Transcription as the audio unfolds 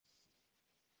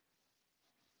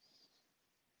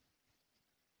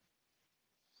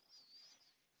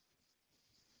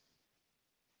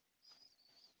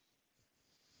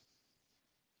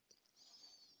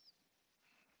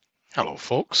Hello,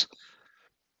 folks.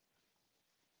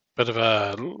 Bit of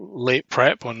a late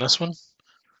prep on this one,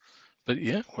 but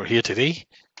yeah, we're here today.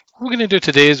 What we're going to do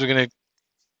today is we're going to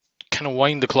kind of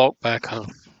wind the clock back a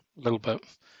little bit,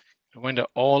 wind it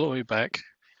all the way back.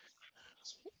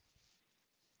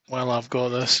 While I've got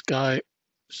this guy,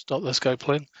 stop this guy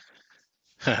playing.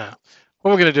 What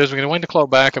we're going to do is we're going to wind the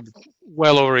clock back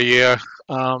well over a year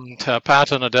to a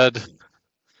pattern I did,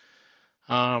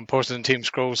 posted in Team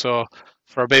Scroll, so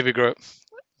for a Baby Groot.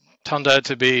 Turned out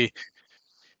to be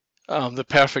the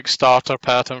perfect starter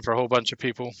pattern for a whole bunch of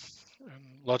people.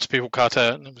 Lots of people cut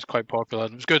it, and it was quite popular.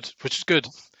 And it was good, which is good.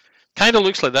 Kind of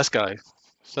looks like this guy.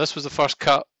 So this was the first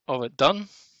cut of it done.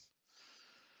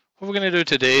 What we're going to do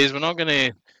today is we're not going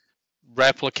to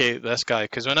replicate this guy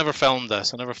because I never filmed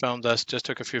this. I never filmed this, just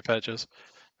took a few pictures.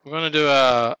 We're going to do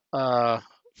a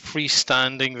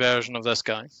freestanding version of this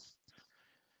guy.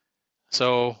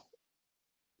 So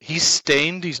he's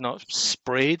stained, he's not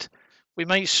sprayed. We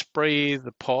might spray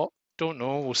the pot, don't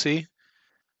know, we'll see.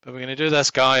 But we're going to do this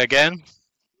guy again,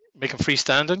 make him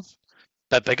freestanding,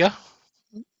 bit bigger,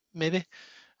 maybe,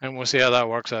 and we'll see how that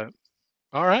works out.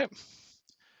 All right.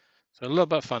 So a little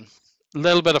bit of fun. A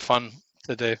little bit of fun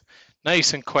to do.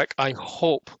 Nice and quick, I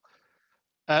hope.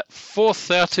 At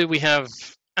 4:30 we have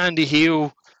Andy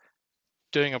Heel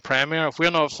doing a premiere. If we're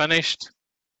not finished,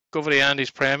 go over to Andy's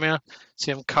premiere,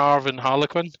 see him carving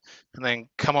Harlequin, and then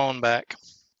come on back.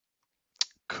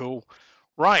 Cool.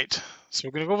 Right, so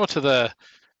we're going to go over to the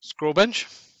scroll bench,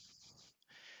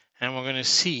 and we're going to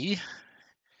see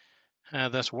how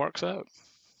this works out.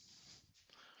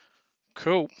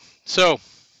 Cool. So,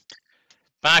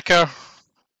 backer,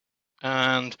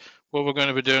 and what we're going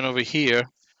to be doing over here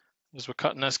is we're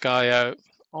cutting this guy out,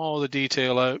 all the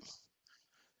detail out.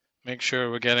 Make sure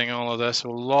we're getting all of this.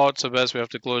 So lots of bits we have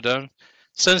to glue down.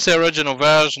 Since the original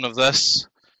version of this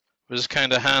was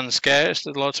kind of hand sketched,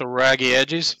 there's lots of raggy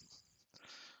edges.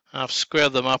 I've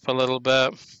squared them up a little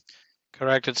bit,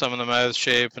 corrected some of the mouth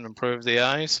shape and improved the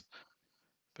eyes.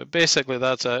 But basically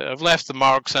that's it. I've left the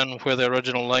marks in where the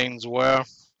original lines were,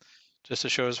 just to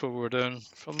show us what we were doing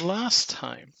from last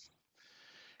time.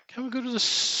 Can we go to the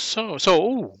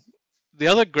so the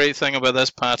other great thing about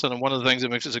this pattern, and one of the things that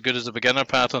makes it so good as a beginner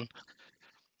pattern,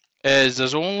 is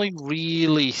there's only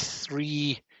really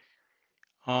 3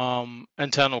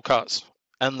 internal cuts,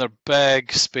 and they're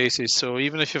big spaces. So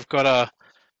even if you've got a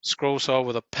scroll saw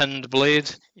with a pinned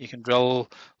blade, you can drill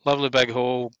a lovely big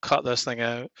hole, cut this thing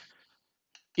out.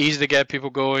 Easy to get people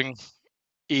going,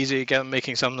 easy to get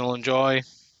making something they'll enjoy.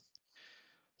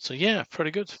 So yeah,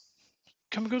 pretty good.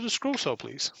 Can we go to the scroll saw,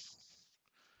 please?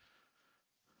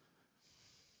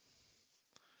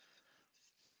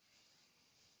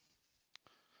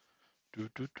 Do,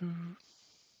 do, do.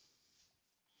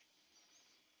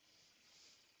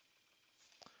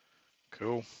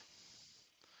 Cool.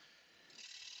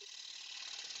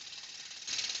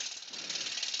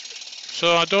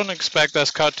 So I don't expect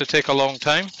this cut to take a long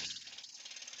time.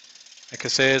 Like I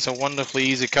say, it's a wonderfully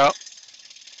easy cut.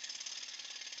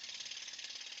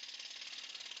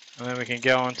 And then we can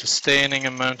get on to staining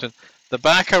and mounting. The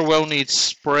backer will need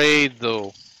sprayed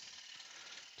though.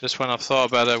 Just when I've thought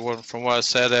about it from what I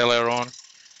said earlier on.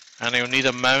 And he'll need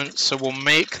a mount, so we'll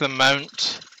make the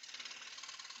mount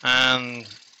and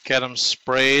get them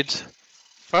sprayed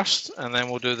first, and then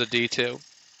we'll do the detail.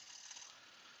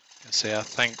 I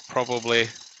think probably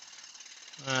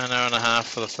an hour and a half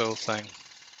for the full thing.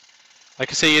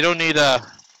 Like I say, you don't need an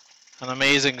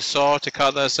amazing saw to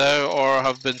cut this out or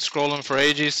have been scrolling for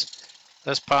ages.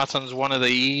 This pattern's one of the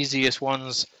easiest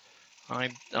ones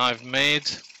I've made,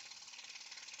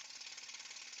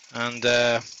 and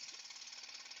I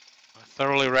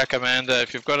thoroughly recommend it.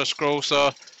 If you've got a scroll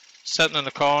saw sitting in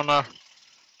the corner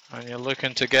and you're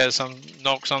looking to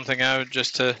knock something out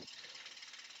just to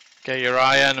get your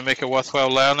eye in and make it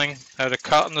worthwhile learning how to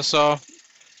cut on the saw,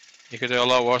 you could do a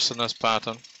lot worse than this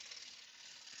pattern.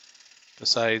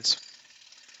 Besides,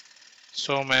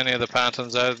 so many of the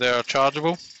patterns out there are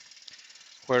chargeable,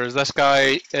 whereas this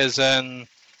guy is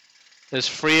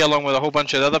free, along with a whole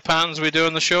bunch of other patterns we do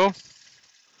on the show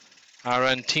are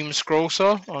in Team Scroll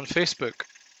Saw on Facebook.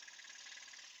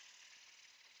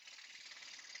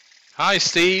 Hi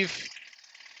Steve.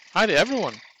 Hi to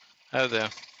everyone out there.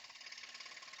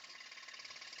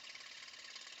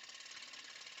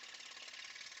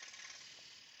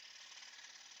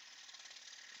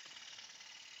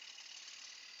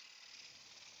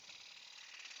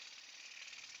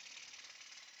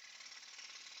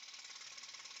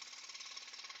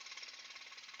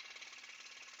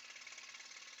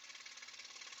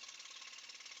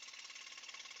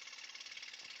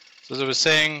 So as I was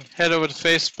saying, head over to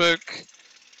Facebook,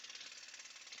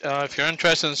 if you're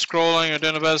interested in scrolling or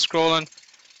doing a bit of scrolling,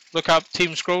 look up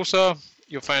Team Scroll Saw.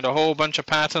 You'll find a whole bunch of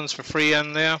patterns for free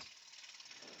in there.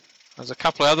 There's a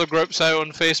couple of other groups out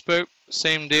on Facebook.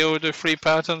 Same deal, do free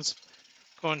patterns.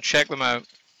 Go and check them out.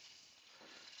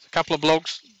 There's a couple of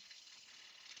blokes.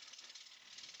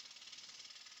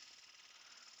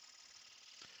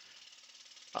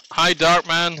 Hi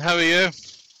Darkman, how are you?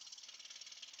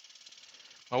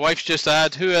 My wife's just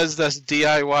asked, who is this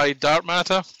DIY Dark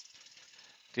Matter?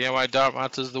 DIY Dark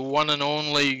Matter is the one and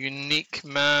only unique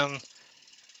man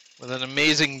with an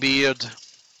amazing beard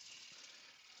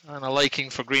and a liking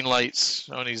for green lights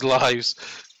on his lives.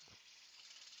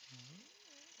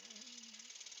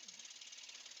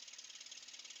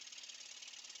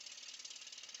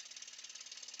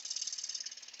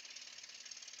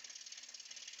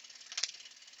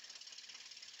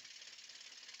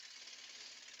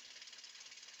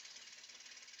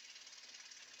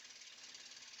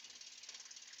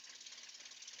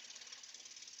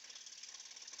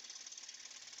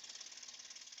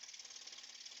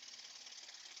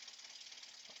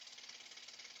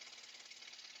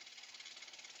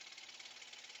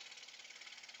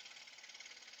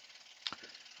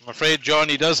 I'm afraid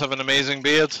Johnny does have an amazing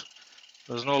beard.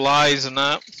 There's no lies in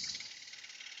that.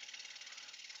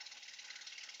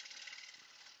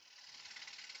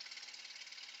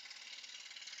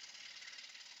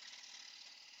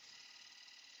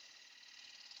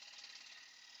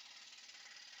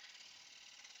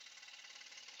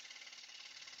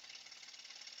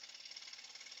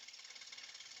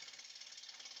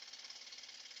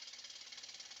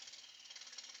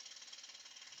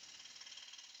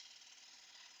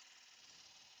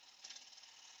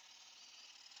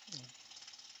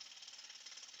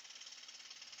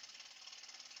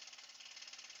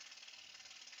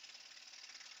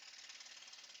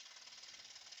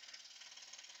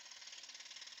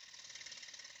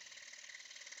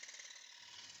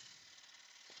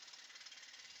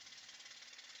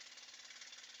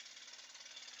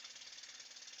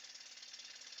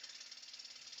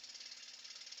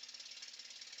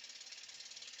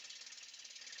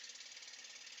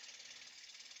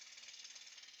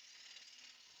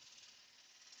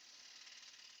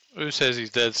 Who says he's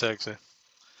dead sexy?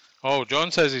 Oh, John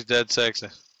says he's dead sexy.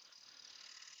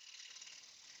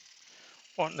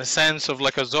 What, in the sense of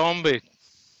like a zombie?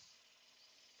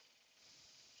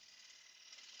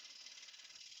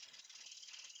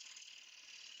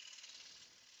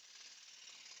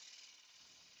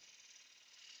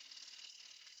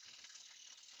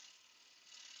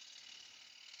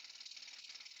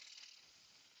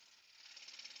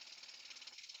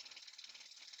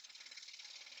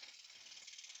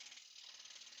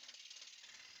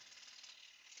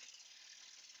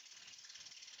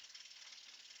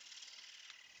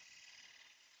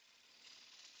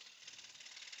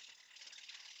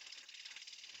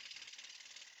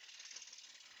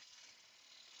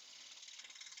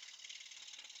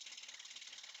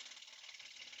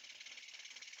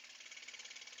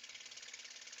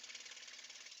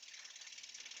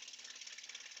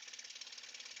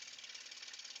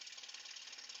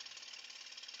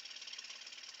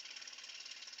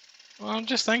 Well, I'm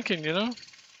just thinking, you know,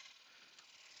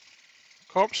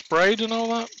 corpse bride and all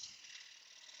that.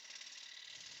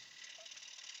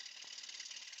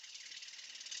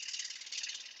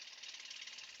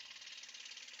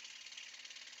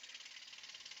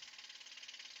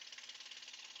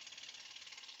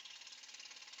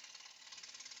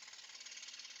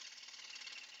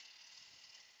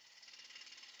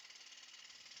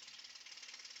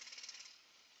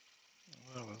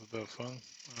 That was a bit of fun.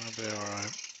 I'll be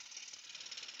alright.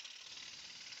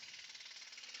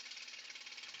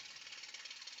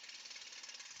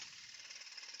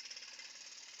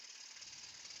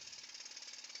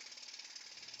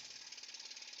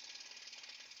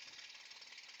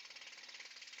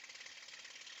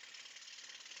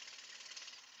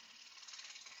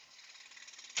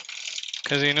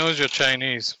 Because he knows you're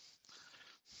Chinese.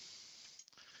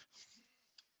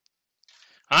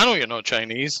 I know you're not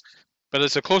Chinese, but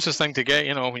it's the closest thing to get,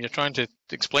 you know, when you're trying to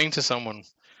explain to someone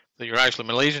that you're actually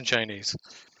Malaysian Chinese.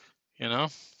 You know,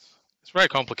 it's very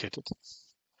complicated.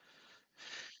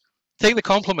 Take the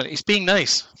compliment. He's being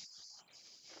nice.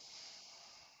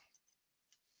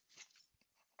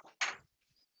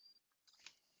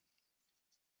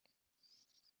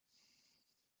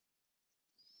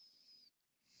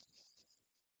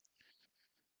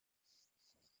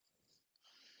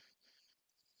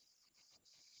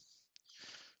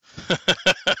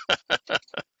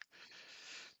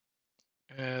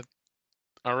 uh,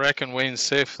 I reckon Wayne's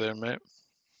safe there, mate.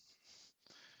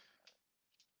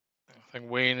 I think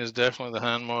Wayne is definitely the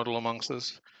hand model amongst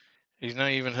us. He's now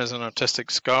even has an artistic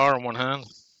scar on one hand.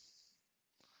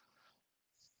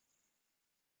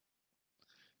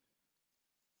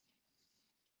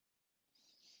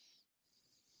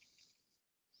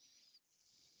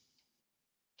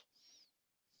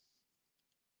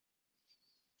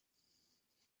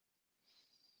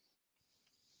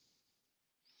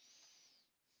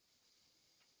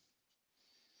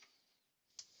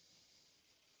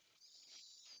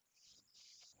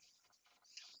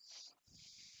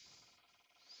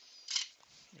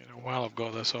 You know, while I've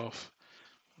got this off,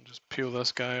 I'll just peel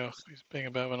this guy off. He's being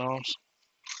a bit of an arse.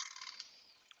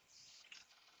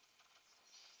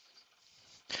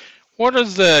 What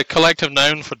is the collective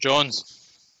noun for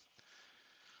Johns?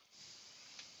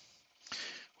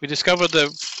 We discovered that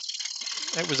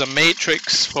it was a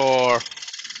matrix for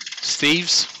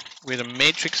Steve's. We had a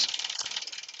matrix.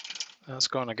 That's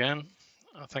gone again.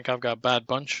 I think I've got a bad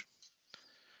bunch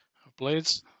of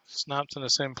blades snapped in the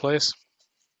same place.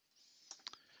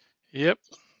 Yep,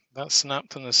 that's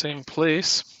snapped in the same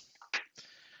place.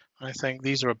 I think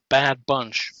these are a bad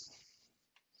bunch.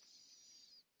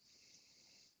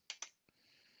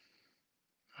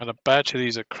 I had a batch of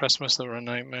these at Christmas that were a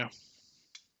nightmare.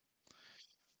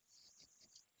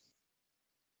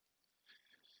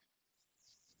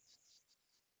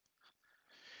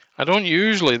 I don't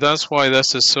usually, that's why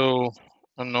this is so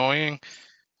annoying.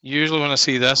 Usually when I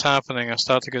see this happening, I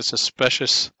start to get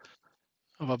suspicious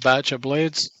of a batch of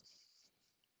blades.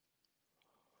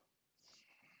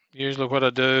 Usually what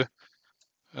I do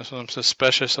is when I'm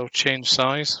suspicious, I'll change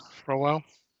size for a while.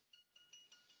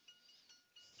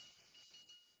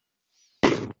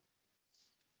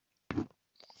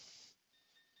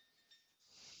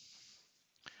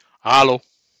 Hello.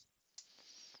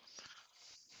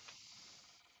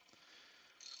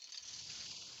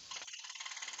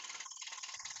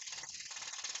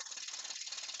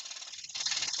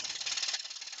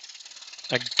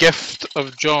 A gift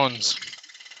of John's.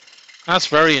 That's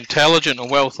very intelligent and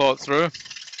well thought through.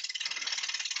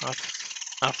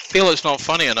 I feel it's not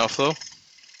funny enough though.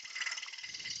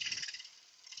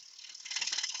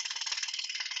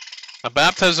 A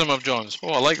baptism of John's. Oh,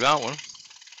 I like that one.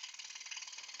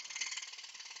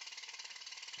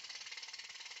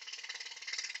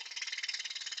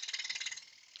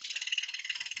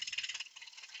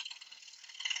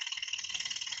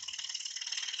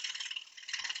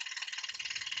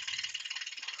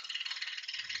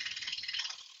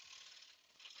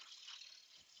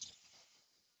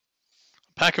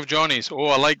 Pack of Johnnies. Oh,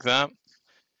 I like that.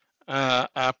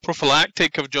 A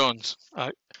prophylactic of John's. I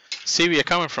see where you're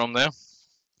coming from there.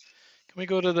 Can we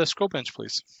go to the scroll bench,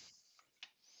 please?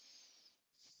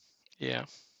 Yeah.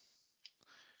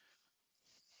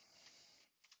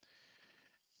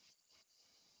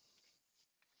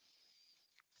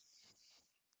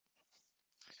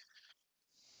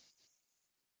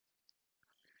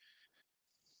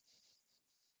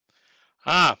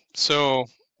 So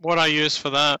what I use for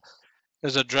that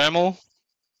is a Dremel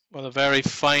with a very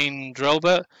fine drill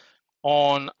bit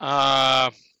on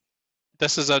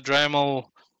this is a Dremel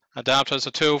adapter. It's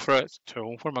a tool for it.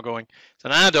 Tool, where am I going? It's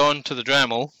an add-on to the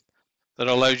Dremel that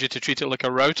allows you to treat it like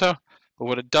a router. But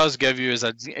what it does give you is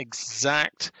an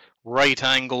exact right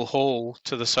angle hole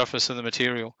to the surface of the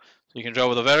material. So you can drill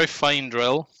with a very fine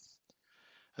drill.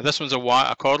 And this one's a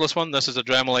cordless one. This is a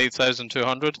Dremel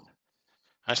 8200.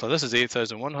 Actually, this is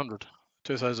 8100.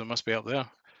 2000 must be up there.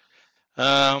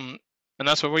 And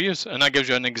that's what we use. And that gives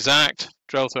you an exact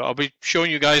drill through. I'll be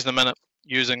showing you guys in a minute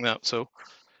using that. So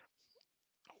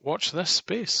watch this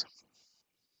space.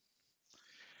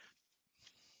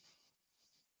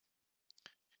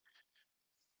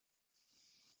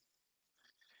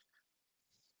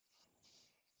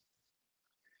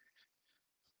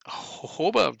 A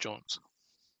jojoba of Jones.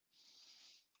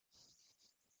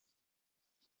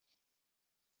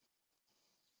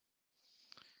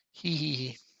 Hee hee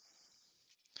hee.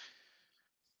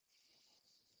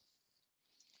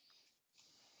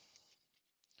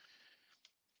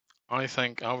 I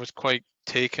think I was quite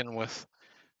taken with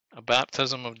a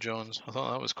baptism of Jones. I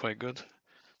thought that was quite good.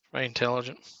 Very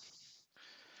intelligent.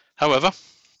 However,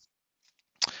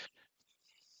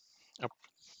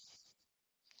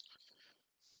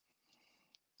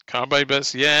 carbide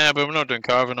bits, yeah, but we're not doing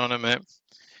carving on it, mate.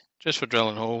 Just for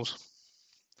drilling holes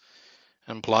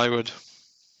and plywood.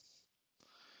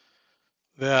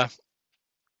 Yeah,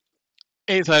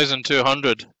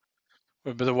 8200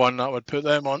 would be the one that would put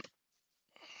them on.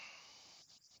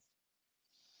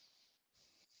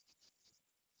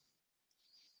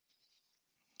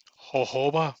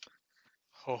 Jojoba.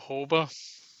 Jojoba.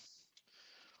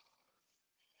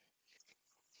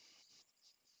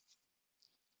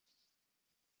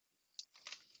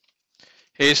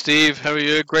 Hey Steve, how are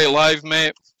you? Great live,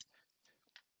 mate.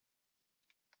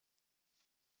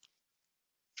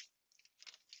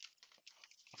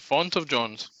 Font of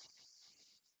John's.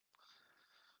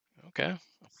 Okay.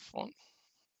 Font.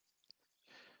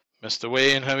 Mr.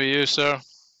 Wayne, how are you, sir?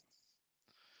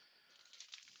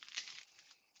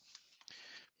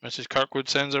 Mrs. Kirkwood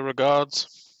sends her regards.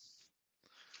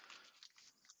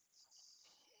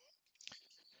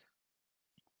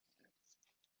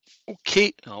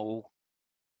 Okay. Oh,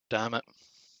 damn it.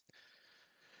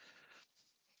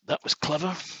 That was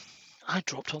clever. I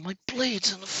dropped all my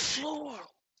blades on the floor.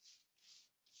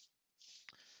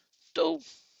 Oh.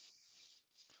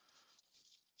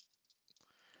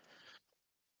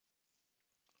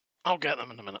 I'll get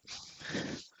them in a minute.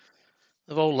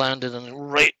 They've all landed in the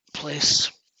right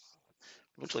place.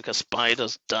 Looks like a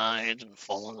spider's died and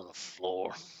fallen on the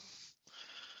floor.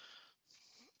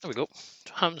 There we go.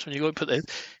 What happens when you go and put the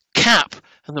cap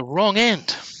in the wrong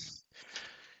end?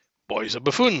 Boy's a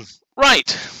buffoon.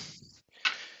 Right.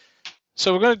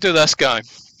 So we're going to do this guy.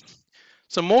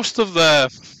 So most of the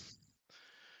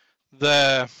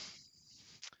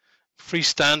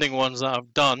freestanding ones that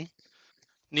I've done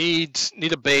need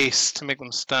a base to make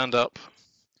them stand up.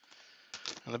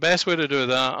 And the best way to do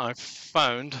that I've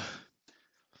found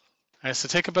is to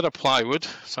take a bit of plywood.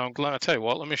 So I'm glad, I tell you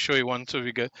what, let me show you one so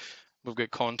we've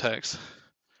got context.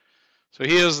 So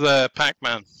here's the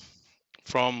Pac-Man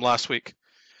from last week.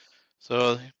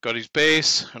 So got his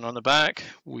base, and on the back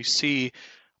we see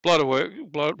a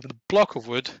block of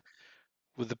wood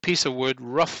with the piece of wood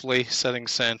roughly sitting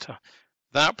center.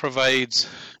 That provides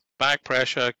back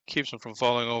pressure, keeps him from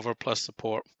falling over, plus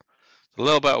support. A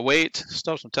little bit of weight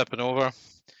stops him tipping over.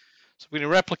 So we're going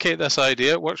to replicate this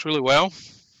idea. It works really well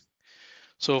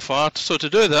so far. So to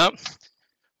do that,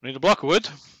 we need a block of wood,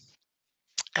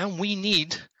 and we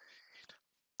need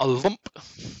a lump.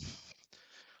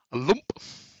 A lump.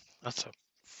 That's a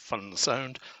fun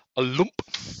sound. A lump.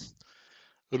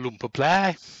 A lump of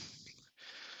ply.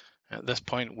 At this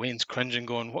point, Wayne's cringing,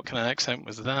 going, "What kind of accent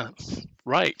was that?"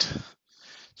 Right.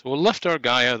 So we'll lift our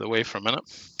guy out of the way for a minute.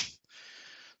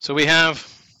 So we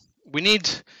need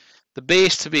the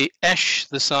base to be ish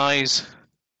the size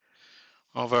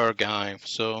of our guy.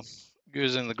 So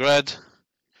using the grid,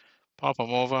 pop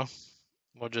him over.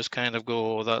 We'll just kind of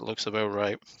go, oh, that looks about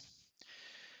right.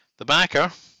 The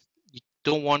backer, you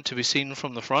don't want to be seen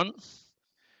from the front.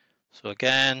 So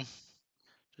again,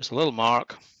 just a little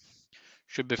mark,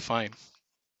 should be fine.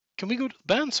 Can we go to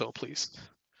the bandsaw, please?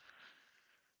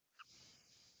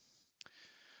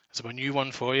 It's a new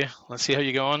one for you. Let's see how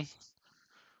you go on.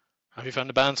 Have you found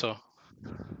the bandsaw?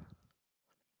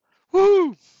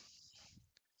 Woo!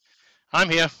 I'm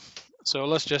here. So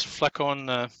let's just flick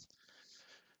on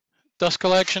dust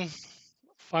collection,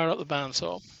 fire up the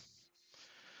bandsaw.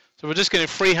 So we're just going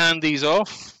to freehand these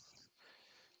off.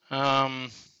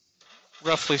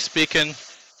 Roughly speaking,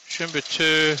 shouldn't be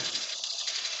too.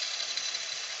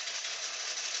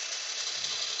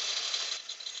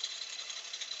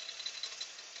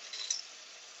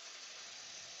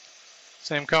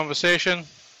 Same conversation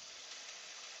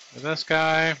with this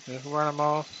guy. Just run him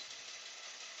off.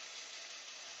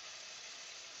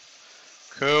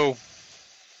 Cool.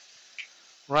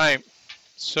 Right.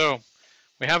 So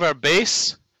we have our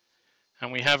base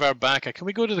and we have our backer. Can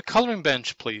we go to the coloring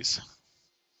bench, please?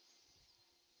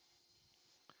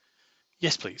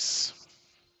 Yes, please.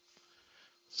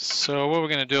 So what we're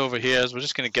going to do over here is we're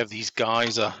just going to give these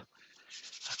guys a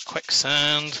quick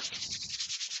sand.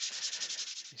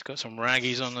 He's got some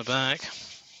raggies on the back.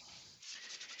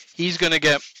 He's going to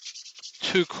get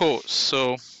 2 coats,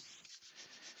 so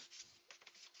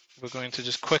we're going to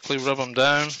just quickly rub them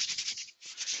down.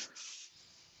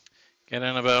 Get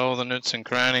in about all the nooks and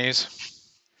crannies.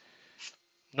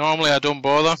 Normally I don't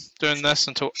bother doing this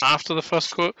until after the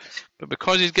first coat, but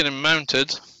because he's getting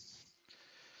mounted,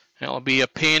 it'll be a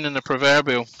pain in the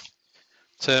proverbial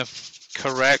to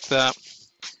correct that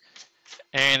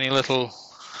any little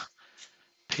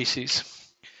pieces.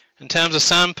 In terms of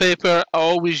sandpaper, I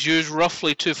always use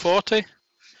roughly 240.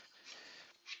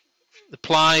 The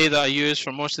ply that I use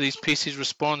for most of these pieces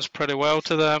responds pretty well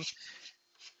to that.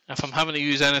 If I'm having to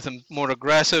use anything more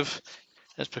aggressive,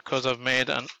 it's because I've made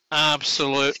an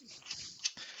absolute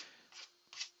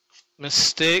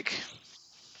mistake.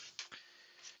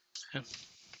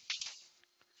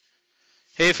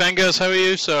 Hey Fingers, how are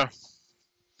you, sir?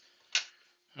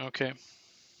 Okay.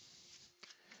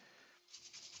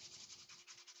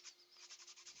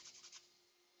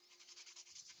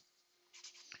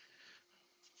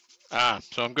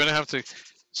 So I'm going to have to,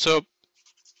 so,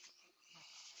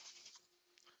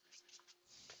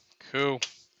 cool.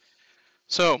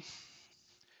 So,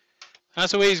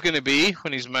 That's the way he's going to be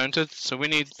when he's mounted, so we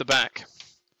need the back.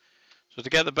 So to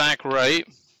get the back right,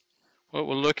 what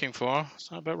we're looking for, is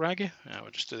that a bit raggy? Yeah,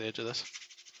 we'll just do the edge of this.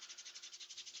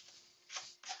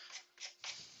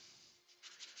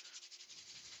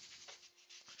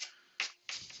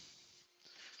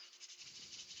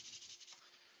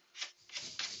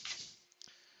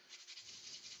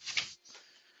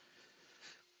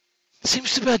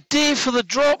 Seems to be a day for the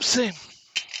dropsy.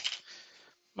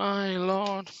 My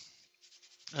lord.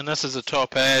 And this is the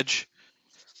top edge.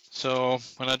 So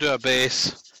when I do a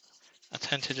base, I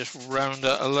tend to just round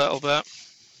it a little bit.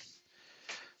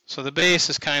 So the base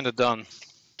is kind of done.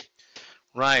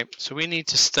 Right, so we need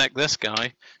to stick this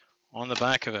guy on the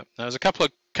back of it. Now, there's a couple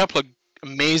of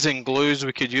amazing glues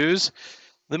we could use.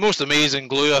 The most amazing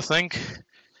glue, I think,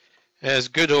 is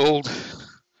good old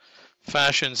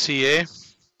fashioned CA.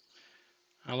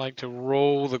 I like to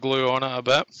roll the glue on it a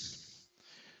bit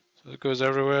so it goes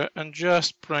everywhere and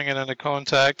just bring it into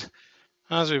contact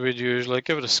as we would usually.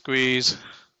 Give it a squeeze.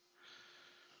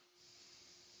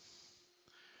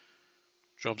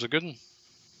 Job's a good one.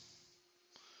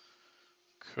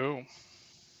 Cool.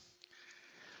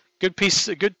 Good piece,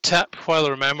 a good tip while I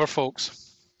remember,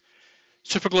 folks.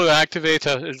 Super glue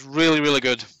activator is really, really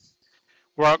good.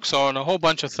 Works on a whole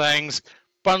bunch of things,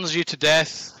 burns you to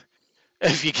death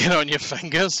if you get on your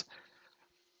fingers.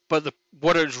 But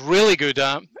what it's really good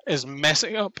at is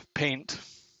messing up paint.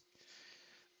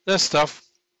 This stuff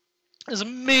is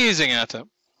amazing at it.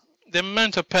 The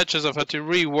amount of pictures I've had to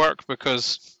rework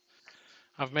because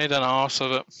I've made an arse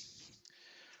of it.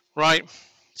 Right,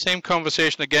 same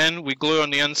conversation again. We glue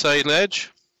on the inside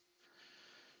edge.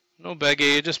 No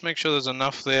biggie, just make sure there's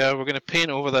enough there. We're going to paint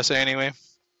over this anyway.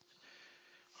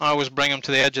 I always bring him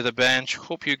to the edge of the bench.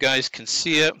 Hope you guys can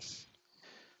see it.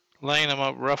 Line him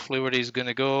up roughly where he's going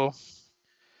to go.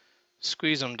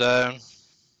 Squeeze him down.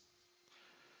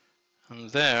 And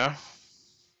there,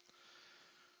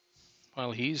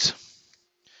 while he's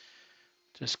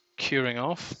just curing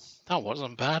off. That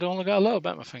wasn't bad, I only got a little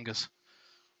bit on my fingers.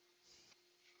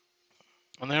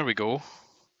 And there we go.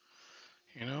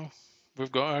 You know,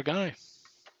 we've got our guy.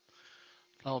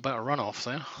 A little bit of runoff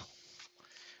there.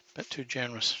 A bit too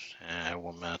generous. It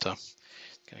won't matter.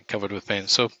 Getting covered with paint.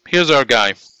 So here's our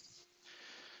guy.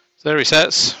 So there he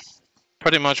sits.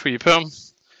 Pretty much where you put him.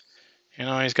 You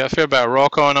know, he's got a fair bit of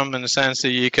rock on him in the sense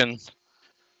that you can...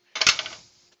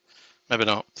 Maybe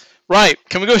not. Right,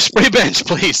 can we go spray bench,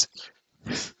 please?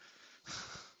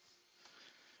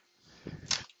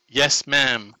 Yes,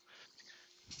 ma'am.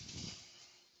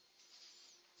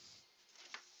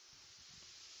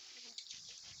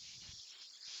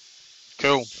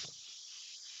 Cool.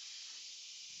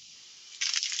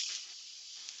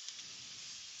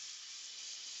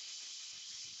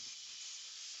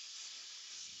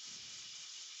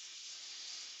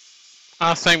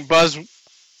 I think Buzz,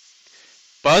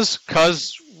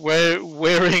 cause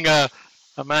wearing a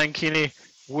mankini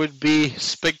would be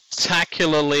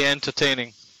spectacularly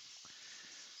entertaining.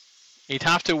 He'd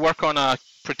have to work on a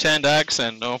pretend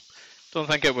accent, though. Don't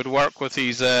think it would work with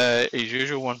his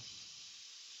usual one.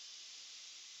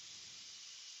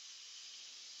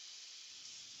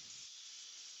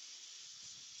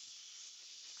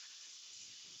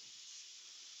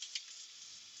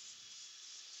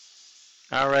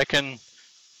 I reckon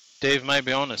Dave might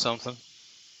be on to something.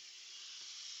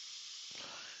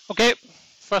 Okay,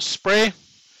 first spray.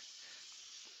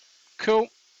 Cool.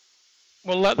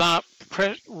 We'll let that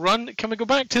run. Can we go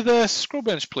back to the scroll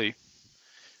bench, please?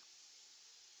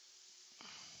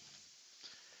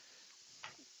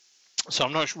 So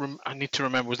I'm not sure, I need to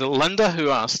remember, was it Linda who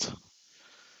asked?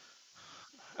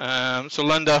 So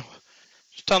Linda,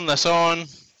 just turn this on,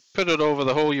 put it over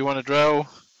the hole you want to drill,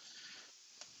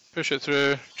 push it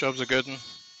through, job's a good one.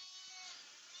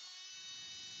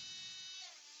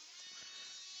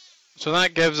 So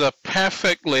that gives a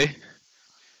perfectly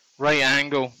right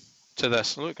angle to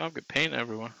this. Look, I've got paint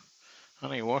everywhere. I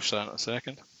need to wash that in a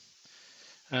second.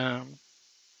 And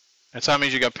that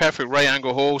means you got a perfect right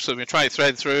angle hole, so if you try to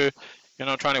thread through, you're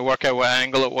not trying to work out what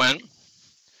angle it went.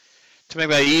 To make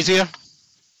that easier,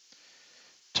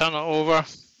 turn it over,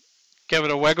 give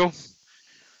it a wiggle.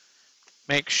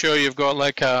 Make sure you've got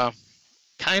like a,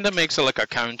 kind of makes it like a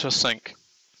countersink.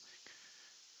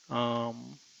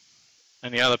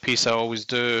 And the other piece I always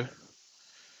do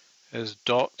is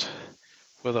dot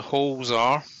where the holes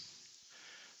are,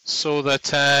 so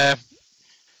that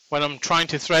when I'm trying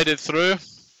to thread it through,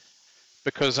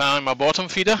 because I'm a bottom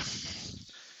feeder,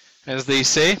 as they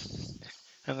say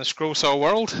in the scroll saw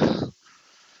world,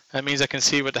 that means I can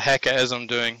see what the heck it is I'm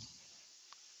doing.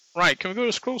 Right, can we go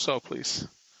to scroll saw, please?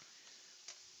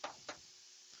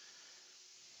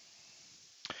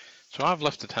 So I've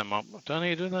lifted him up. Do I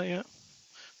need to do that yet?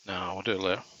 No, I'll do it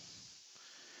later.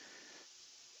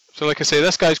 So like I say,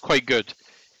 this guy's quite good.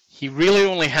 He really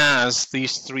only has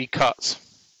these 3 cuts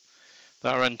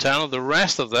that are internal. The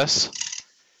rest of this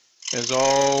is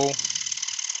all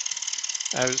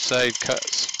outside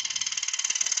cuts.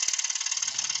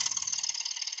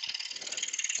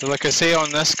 So like I say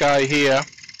on this guy here,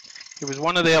 he was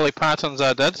one of the early patterns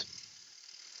I did,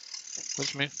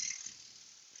 which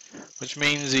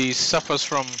means he suffers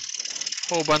from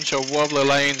a whole bunch of wobbly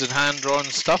lines and hand-drawn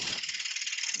stuff.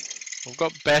 We've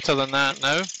got better than that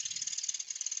now.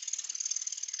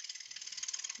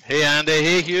 Hey Andy,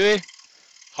 hey Huey.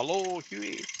 Hello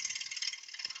Huey.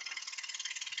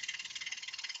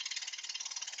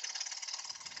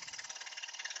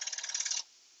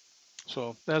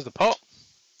 So there's the pot.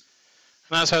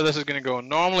 And that's how this is going to go.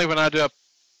 Normally when I do a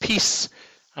piece,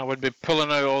 I would be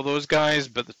pulling out all those guys,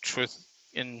 but the truth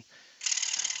in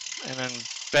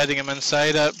embedding him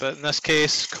inside it. But in this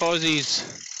case, because he's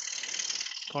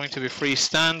going to be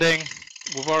freestanding,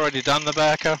 we've already done the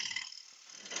backer.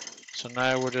 So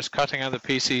now we're just cutting out the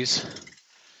pieces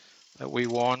that we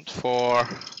want for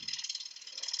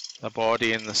the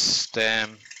body and the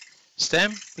stem.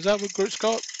 Stem? Is that what Groot's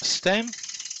got? A stem?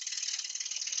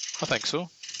 I think so.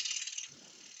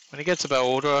 When he gets a bit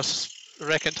older, I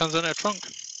reckon it turns into a trunk.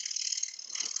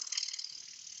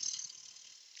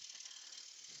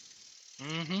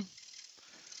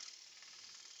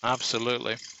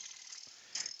 Absolutely.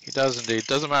 He does indeed.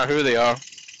 Doesn't matter who they are.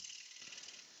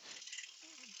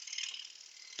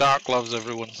 Dark loves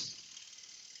everyone.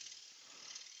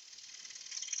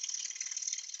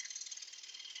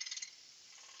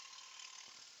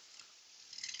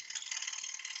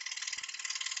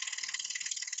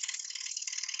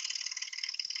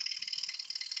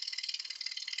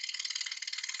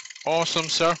 Awesome,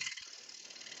 sir.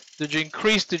 Did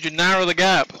you narrow the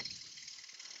gap?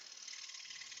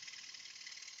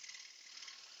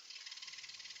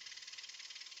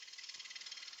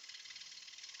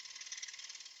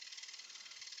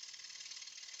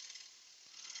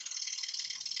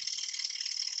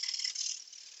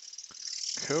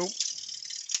 Cool.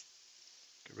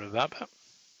 Get rid of that bit.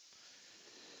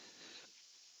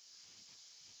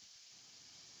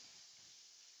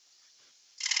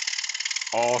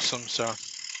 Awesome, sir.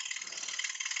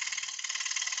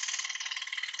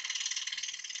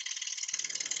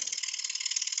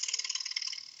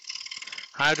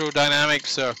 Hydrodynamics,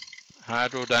 sir.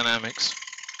 Hydrodynamics.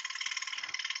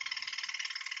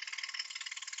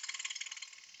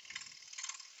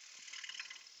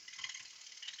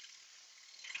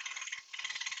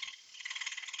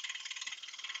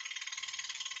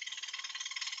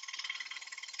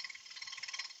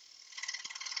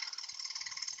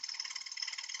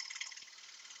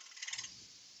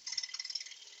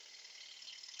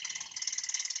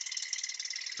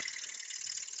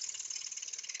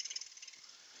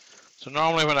 So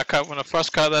normally when I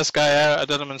first cut this guy out, I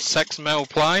did him in 6mm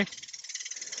ply,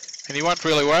 and he worked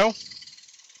really well.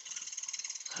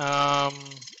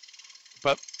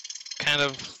 But kind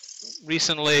of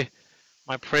recently,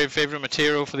 my favorite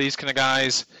material for these kind of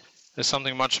guys is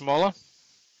something much smaller.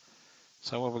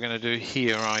 So what we're going to do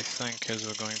here, I think, is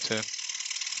we're going to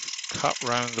cut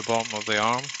round the bottom of the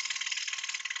arm.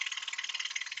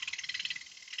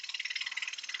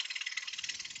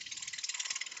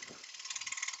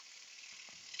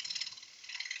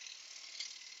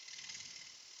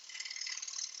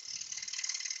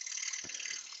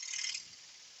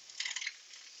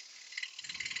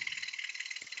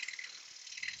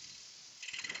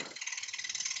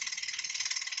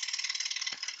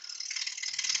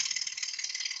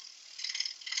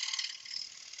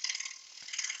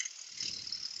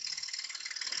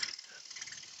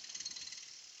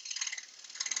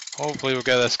 Hopefully we'll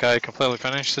get this guy completely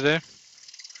finished today.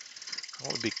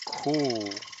 That would be cool.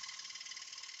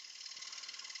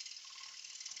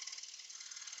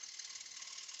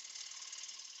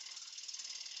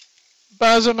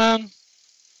 Bazzaman!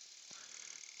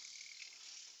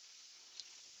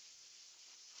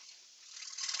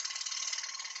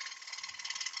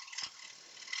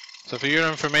 So for your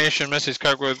information, Mrs.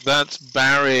 Kirkwood, that's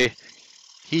Barry.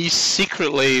 He's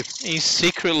secretly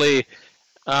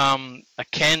a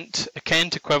Kent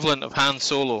equivalent of Han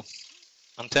Solo.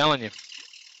 I'm telling you.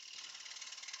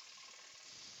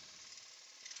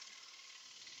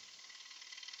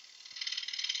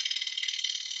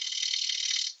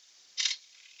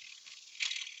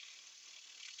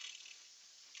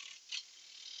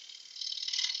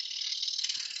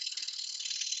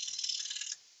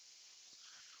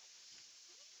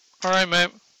 All right, mate.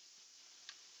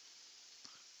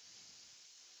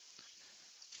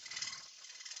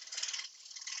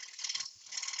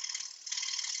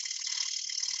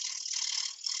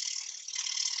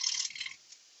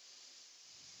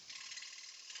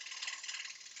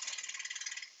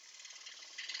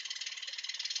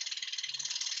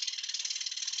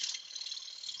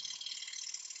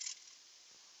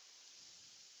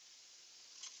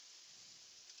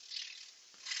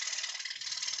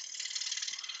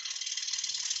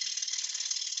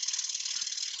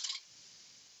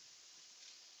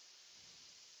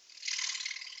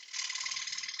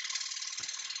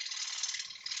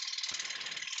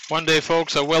 One day,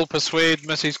 folks, I will persuade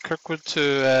Mrs. Kirkwood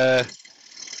to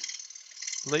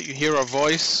let you hear her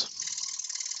voice.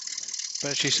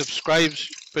 But she subscribes.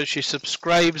 To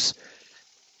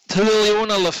the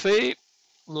Leona Fay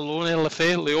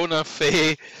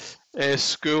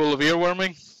School of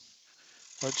Earworming,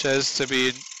 which is to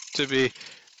be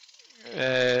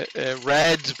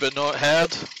read but not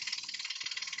heard.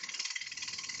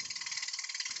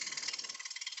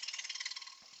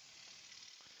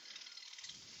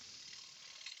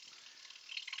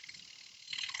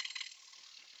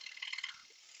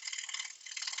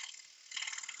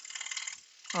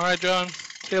 All right, John.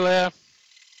 See you later.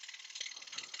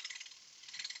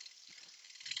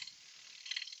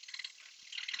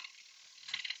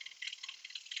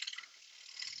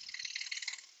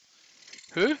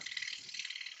 Who?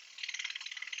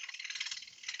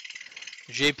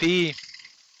 JP.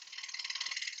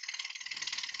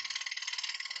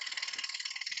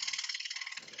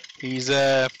 He's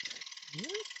well,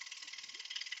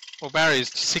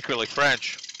 Barry's secretly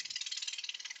French.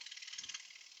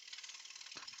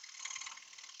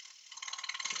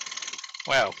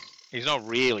 Well, he's not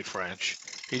really French.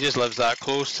 He just lives that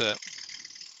close to it.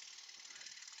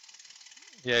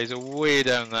 Yeah, he's way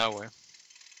down that way.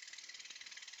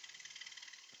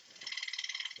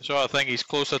 So I think he's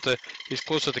closer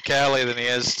to Cali than he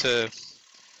is to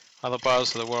other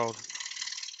parts of the world.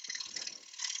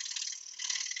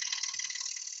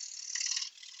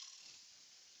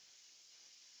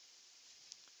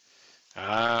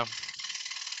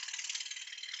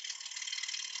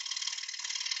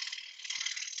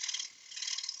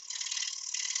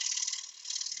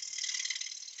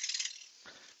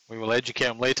 We will educate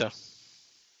him later.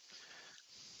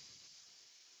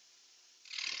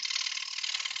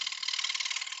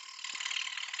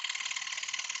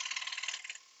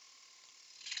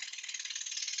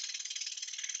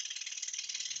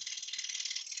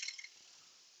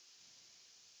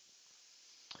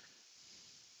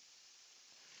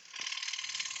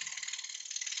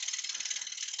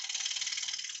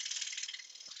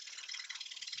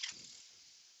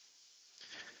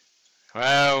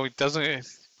 Well, it doesn't.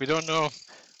 We don't know.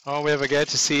 All we ever get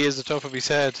to see is the top of his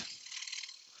head.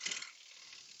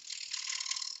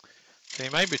 So he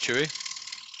might be Chewy.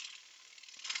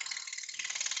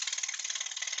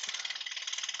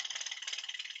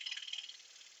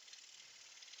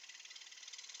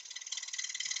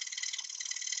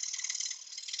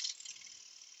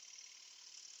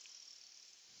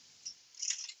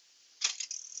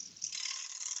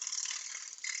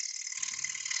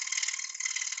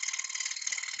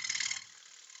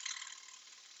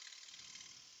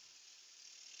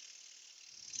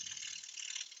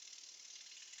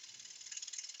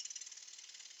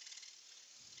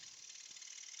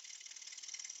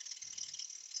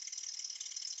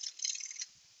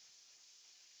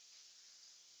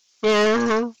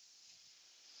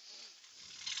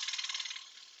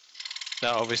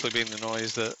 That obviously being the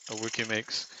noise that a Wookiee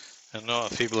makes, and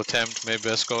not a feeble attempt made by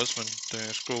a Scotsman doing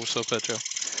a scroll sub picture.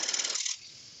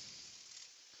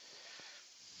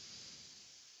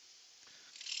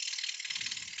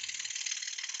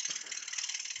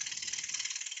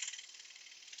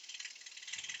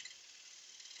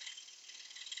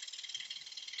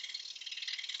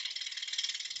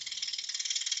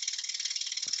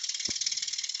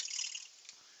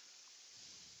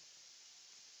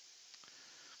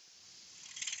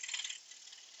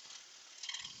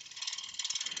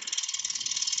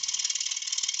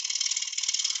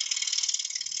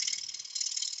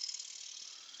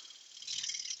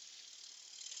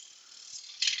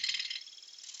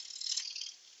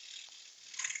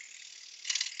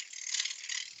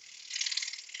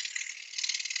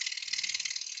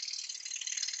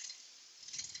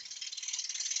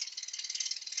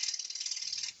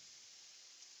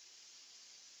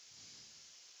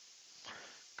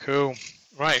 Cool.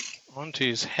 Right, onto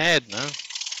his head now.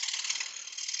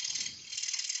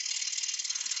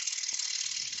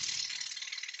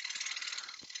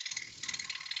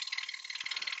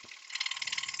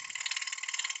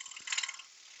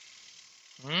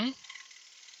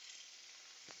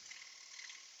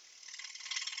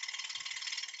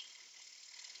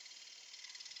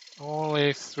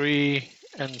 Only 3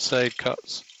 inside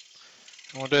cuts.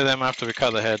 And we'll do them after we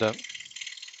cut the head up.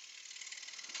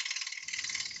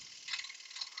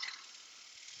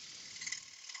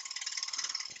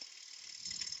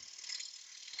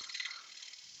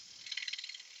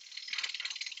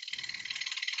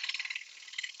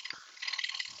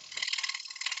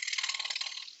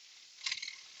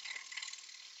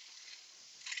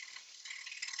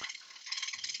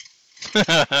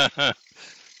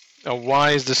 A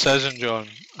wise decision, John.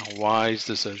 A wise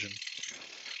decision.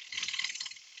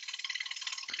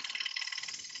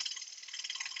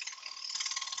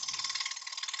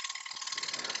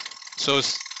 So,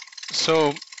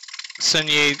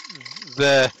 Sinye,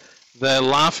 the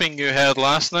laughing you heard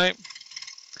last night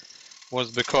was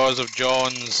because of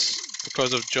John's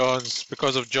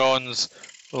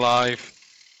live.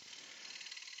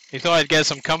 He thought I'd get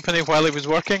some company while he was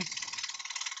working.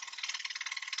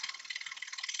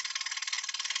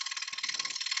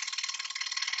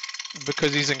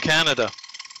 Because he's in Canada.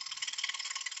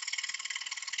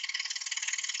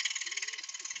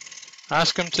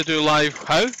 Ask him to do live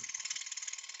how?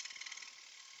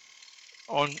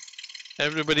 On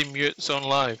everybody mutes on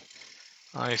live.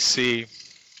 I see.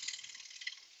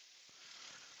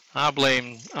 I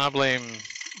blame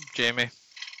Jamie.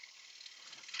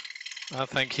 I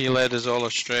think he led us all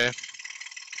astray.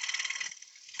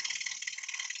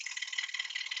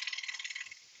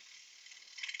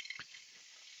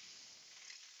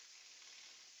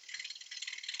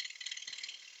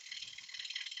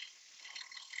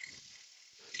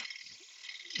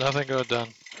 Nothing got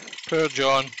done. Poor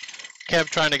John.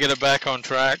 Kept trying to get it back on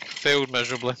track. Failed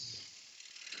miserably.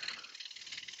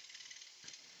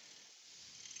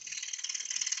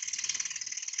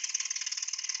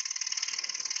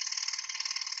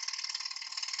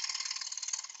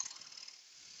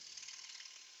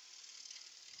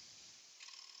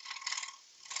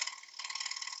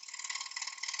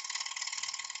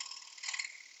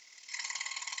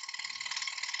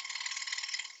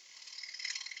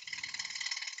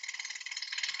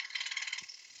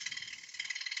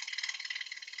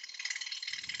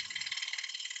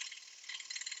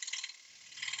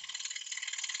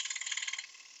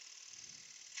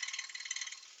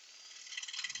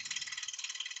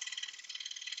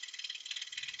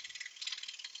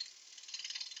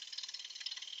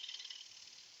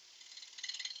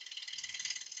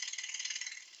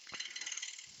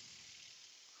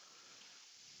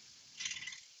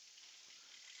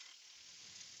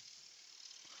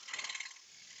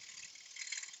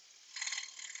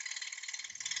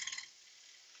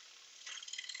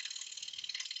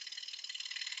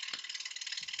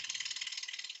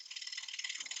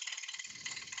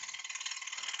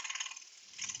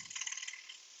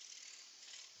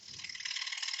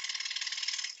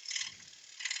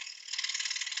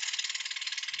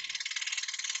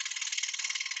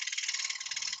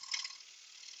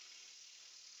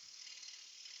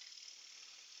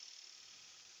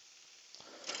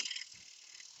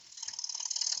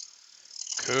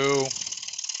 Cool.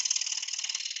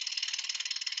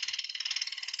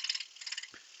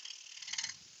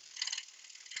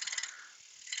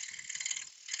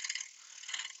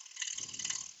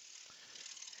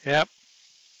 Yep.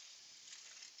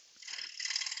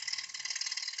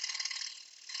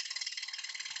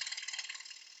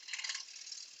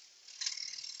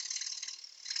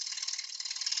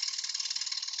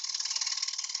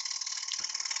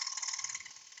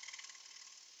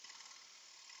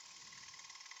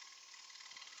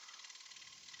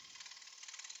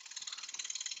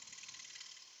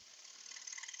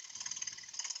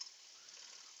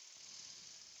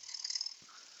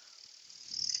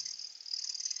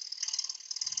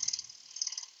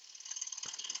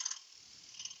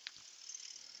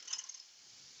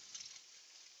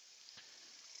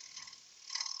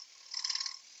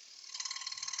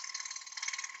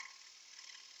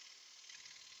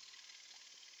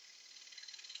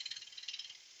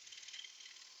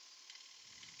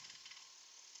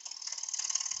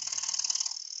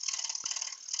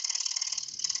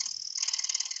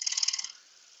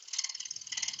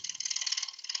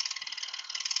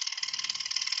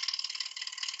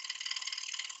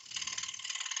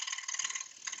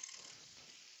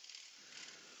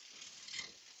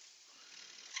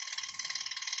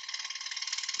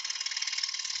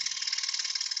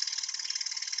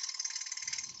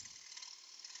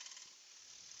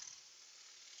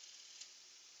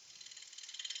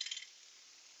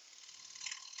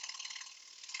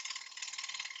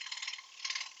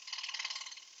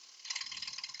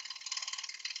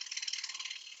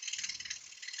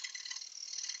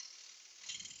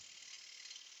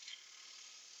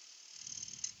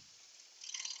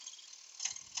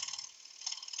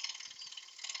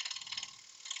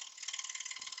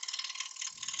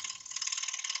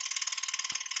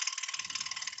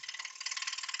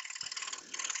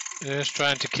 Just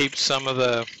trying to keep some of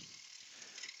the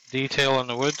detail on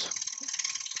the wood.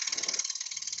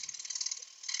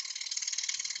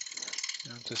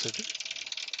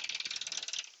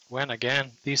 When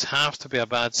again? These have to be a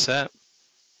bad set.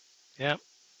 Yep.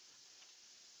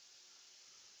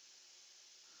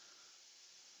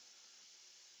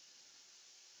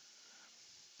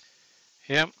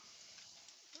 Yep.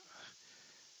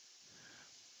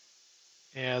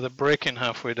 Yeah, they're breaking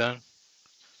halfway down.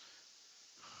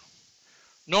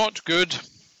 Not good.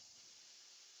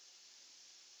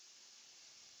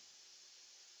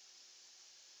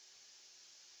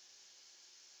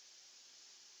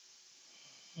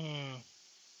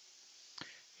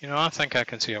 You know, I think I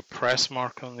can see a press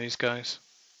mark on these guys.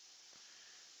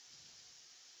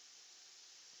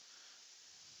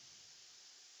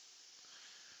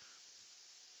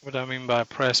 What do I mean by a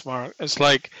press mark? It's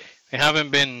like they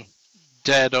haven't been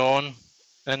dead on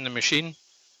in the machine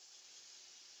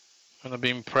and they're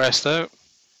being pressed out.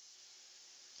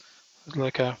 It's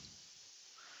like a...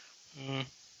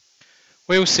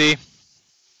 we'll see.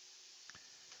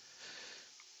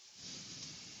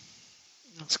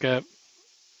 Let's get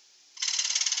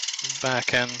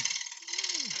back in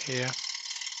here.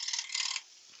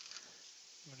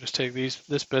 I'll just take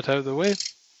this bit out of the way.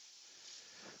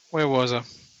 Where was I?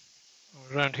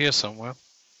 Around here somewhere.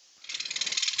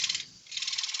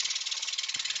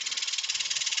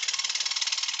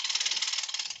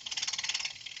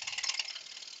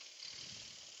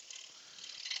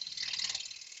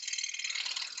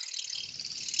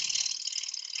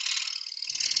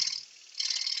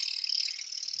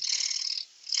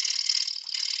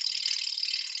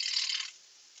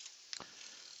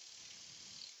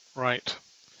 Right.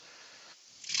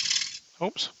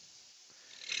 Oops.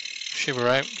 Shiver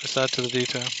out. Just add to the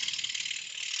detail.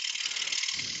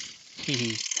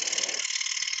 Hee.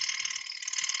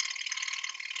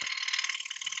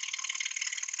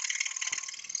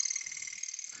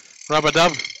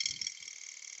 Rub-a-dub.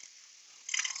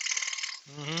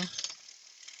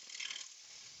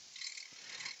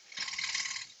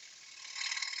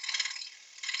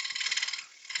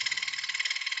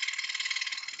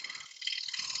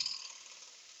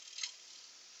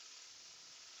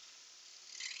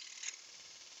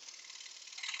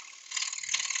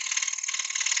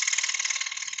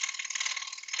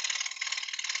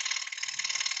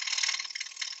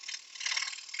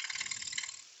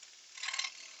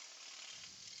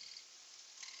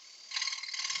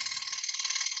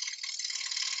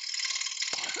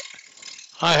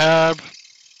 Hi, Herb.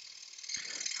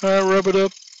 Rub it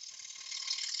up.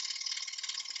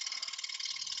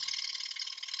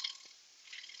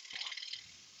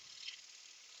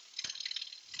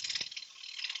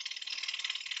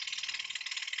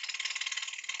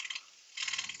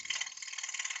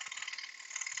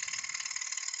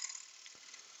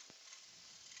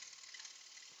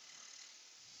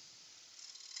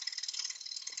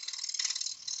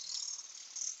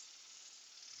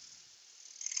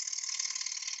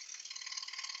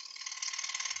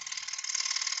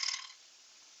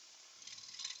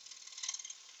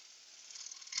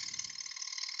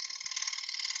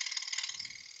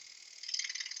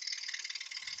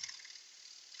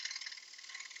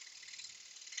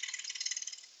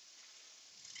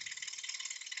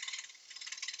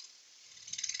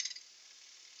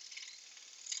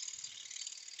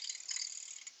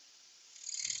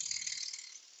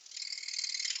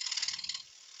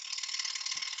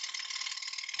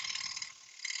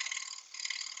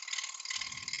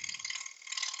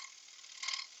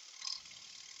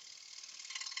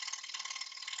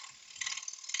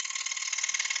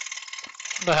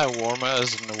 I wonder how warm it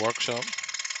is in the workshop.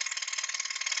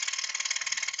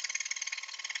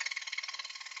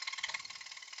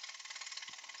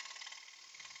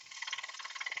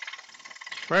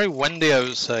 It's very windy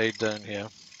outside down here.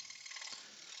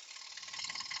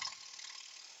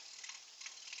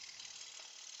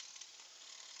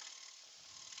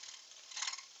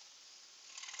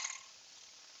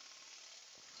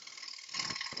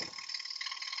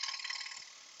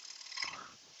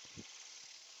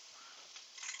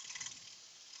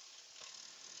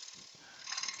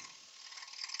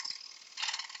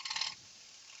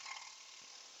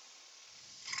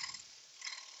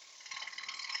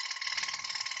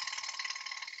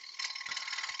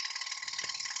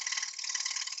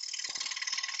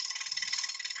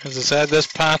 As I said, this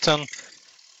pattern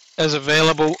is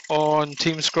available on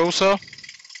Team Scrollsaw.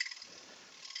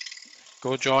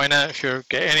 Go join it if you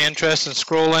get any interest in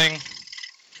scrolling.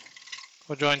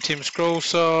 Go join Team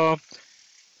Scrollsaw.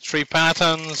 3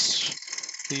 patterns,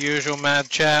 the usual mad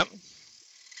chat.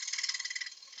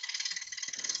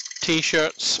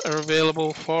 T-shirts are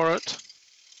available for it.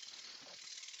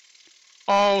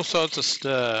 All sorts of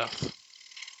stuff.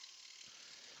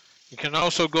 You can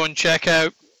also go and check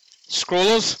out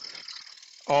Scrollers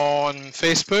on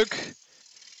Facebook,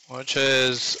 which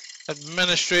is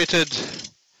administrated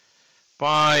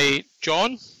by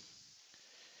John.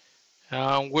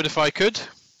 Would if I could.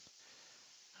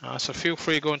 So feel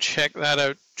free to go and check that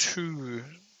out too.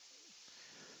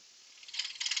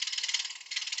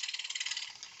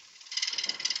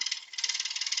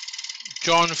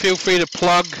 John, feel free to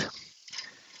plug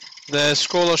the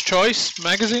Scholar's Choice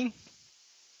magazine.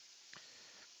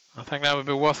 I think that would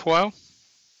be worthwhile.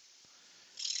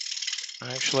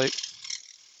 Actually,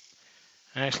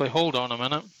 hold on a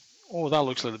minute. Oh, that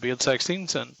looks like the Beard 16.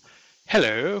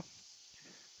 Hello.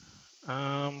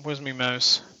 Where's my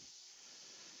mouse?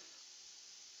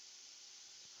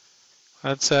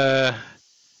 That's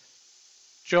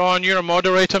John, you're a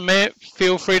moderator, mate.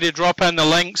 Feel free to drop in the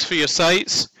links for your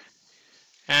sites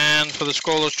and for the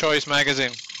Scholar's Choice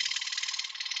magazine.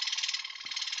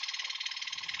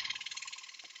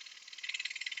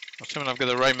 Assuming I've got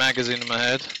the right magazine in my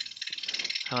head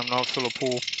and I'm not full of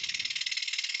poo.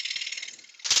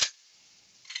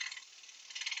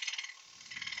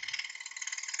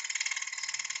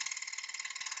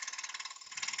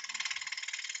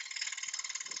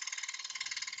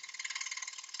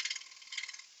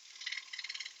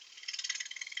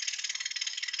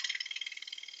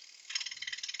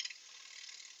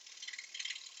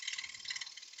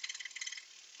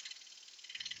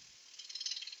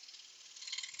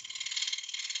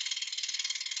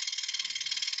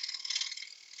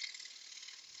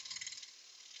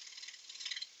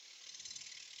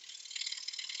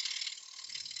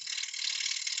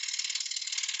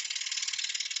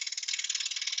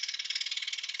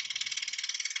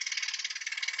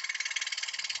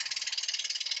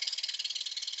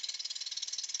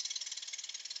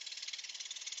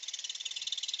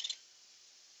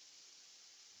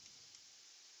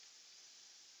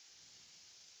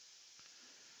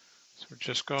 So we've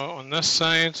just got on this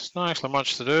side, there's not actually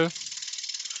much to do.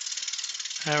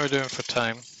 How are we doing for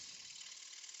time?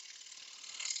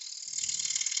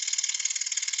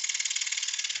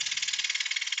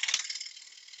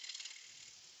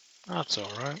 That's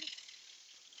alright.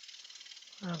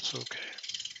 That's okay.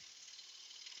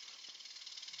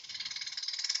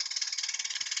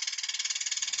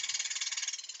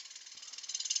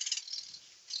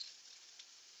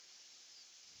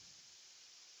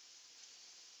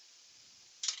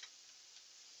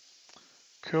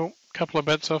 Cool. Couple of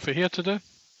bits off of here to do.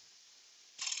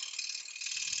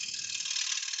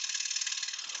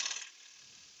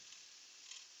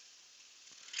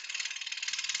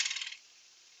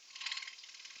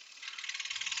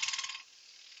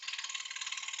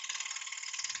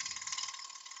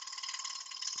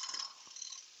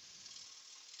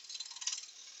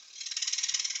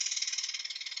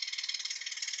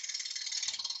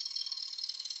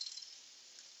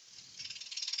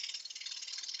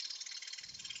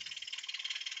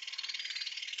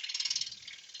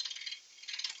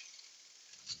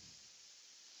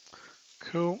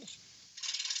 Cool.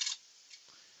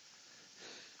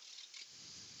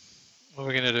 What are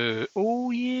we going to do?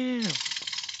 Oh, yeah.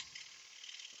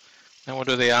 Then we'll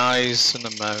do the eyes and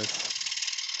the mouth.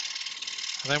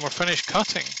 And then we're finished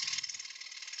cutting.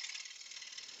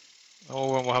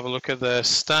 Oh, and we'll have a look at the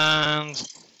stand.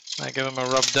 Might give him a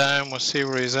rub down. We'll see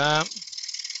where he's at.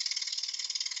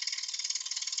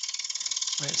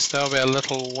 Might still be a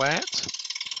little wet,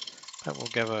 but we'll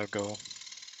give it a go.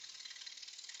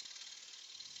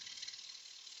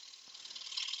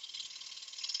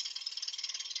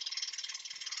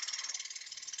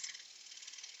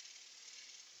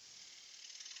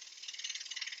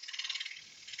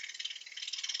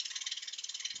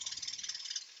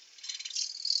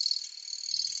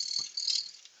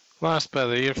 Last bit of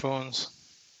the earphones.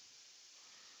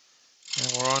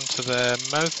 And we're on to the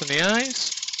mouth and the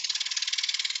eyes.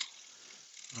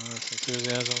 Oh, that's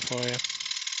enthusiasm for you.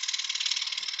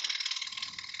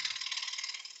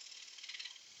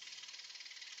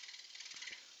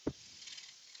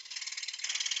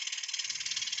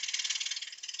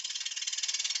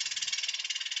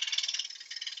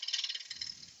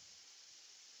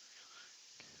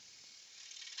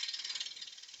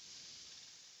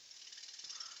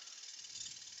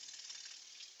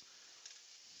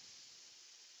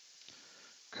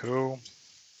 Cool.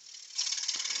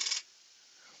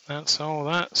 That's all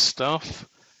that stuff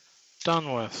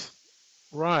done with.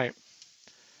 Right.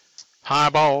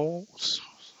 Eyeballs.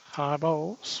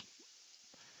 Eyeballs.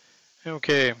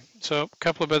 Okay, so a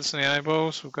couple of bits in the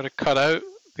eyeballs. We've got to cut out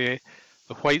the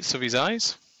whites of his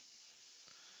eyes,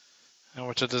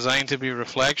 which are designed to be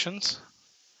reflections.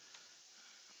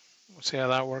 We'll see how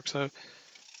that works out.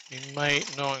 You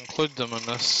might not include them in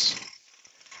this.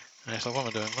 Right, so what am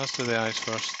I doing? Let's do the eyes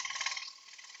first.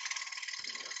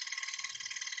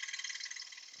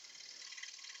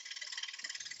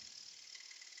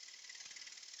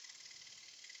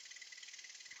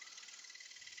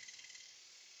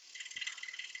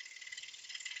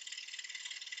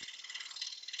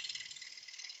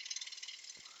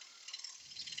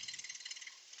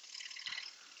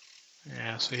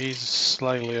 Yeah, so he's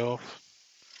slightly off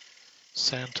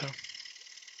center.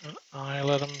 And I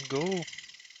let him go.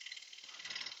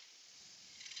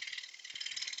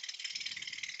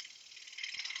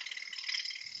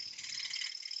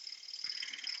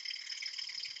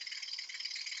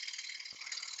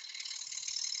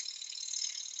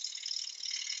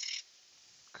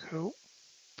 Cool.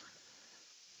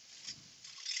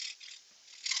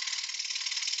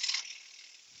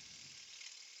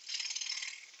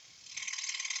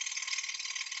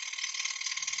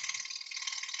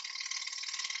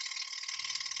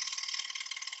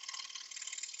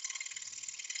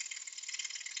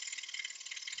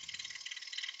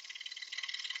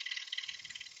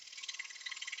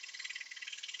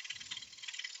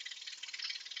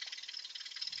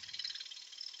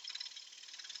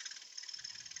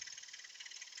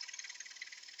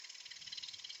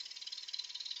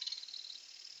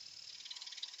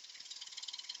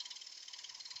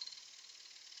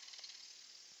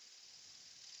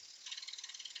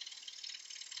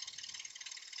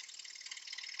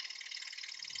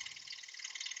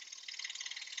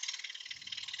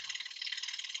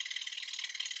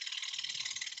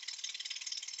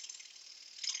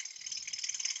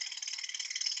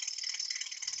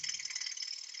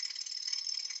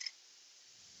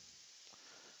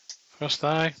 First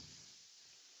eye.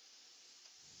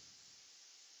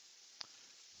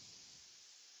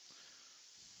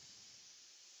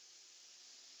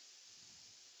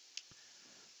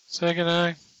 Second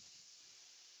eye.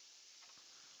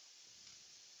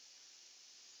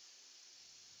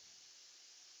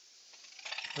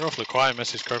 You're awfully quiet,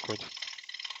 Mrs. Kirkwood.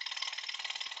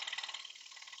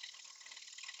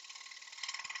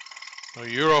 Oh,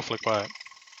 you're awfully quiet.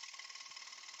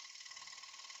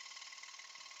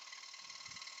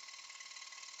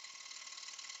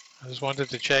 I just wanted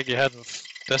to check you hadn't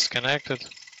disconnected.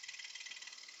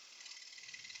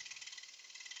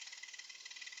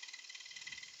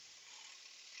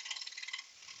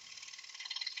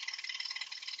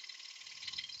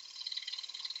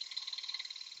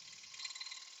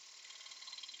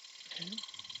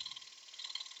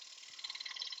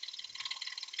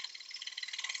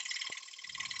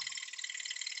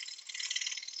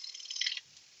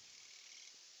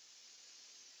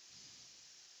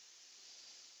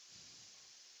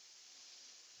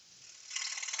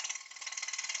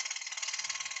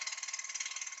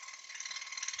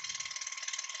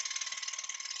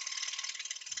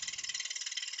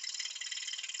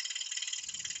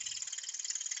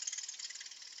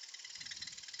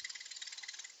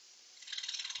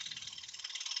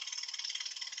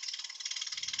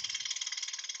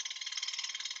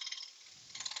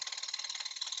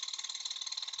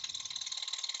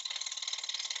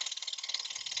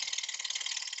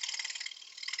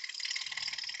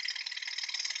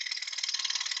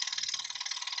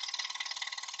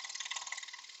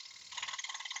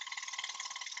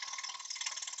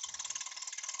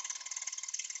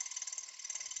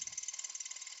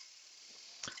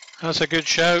 That's a good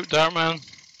shout, Dartman.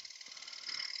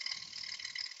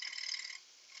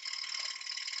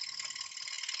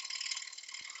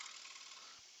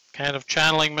 Kind of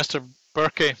channeling Mr.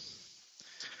 Burkey,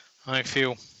 I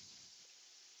feel.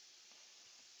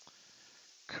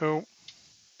 Cool.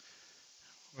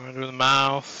 We're going to do the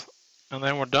mouth, and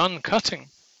then we're done cutting.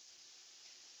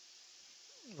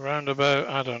 Round about,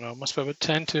 I don't know, must be about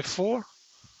 10 to 4?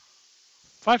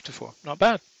 5 to 4, not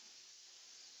bad.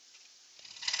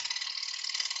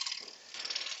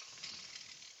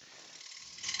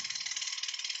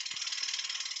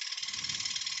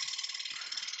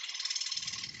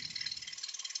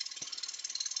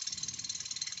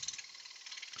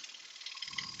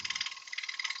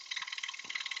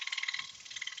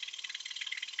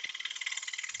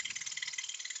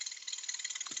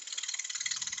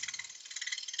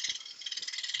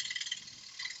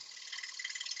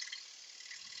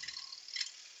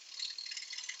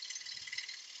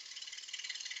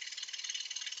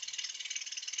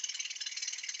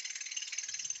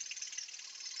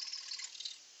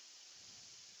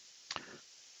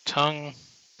 Tongue.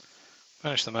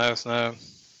 Finish the mouth now.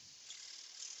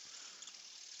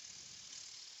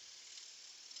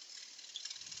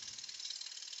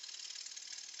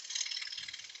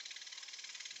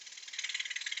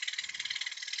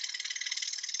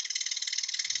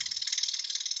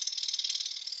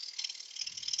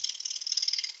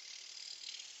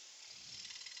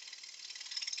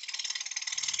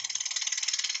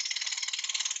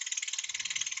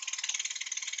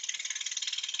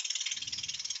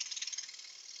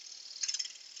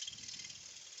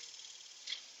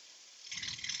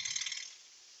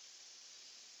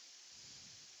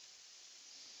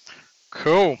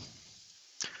 Cool.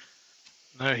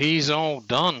 Now he's all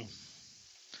done.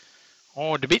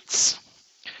 All the bits.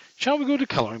 Shall we go to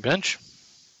colouring bench?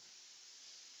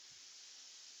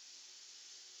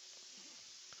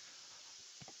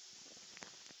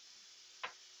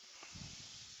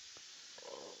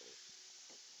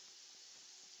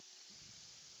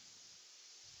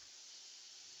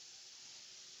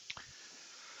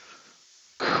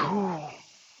 Cool.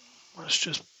 Let's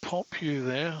just pop you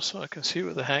there so I can see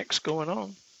what the heck's going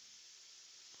on.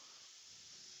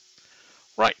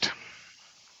 Right.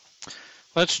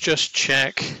 Let's just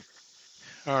check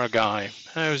our guy.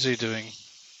 How's he doing?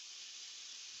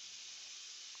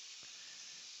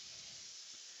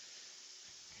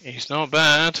 He's not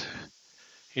bad.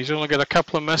 He's only got a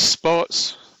couple of missed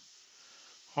spots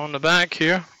on the back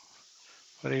here,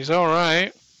 but he's all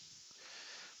right.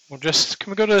 We'll just, can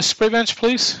we go to the spray bench,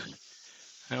 please?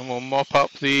 And we'll mop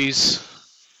up these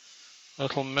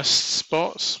little missed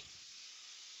spots.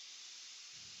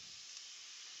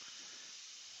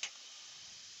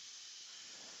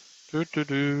 Doo -doo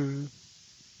 -doo.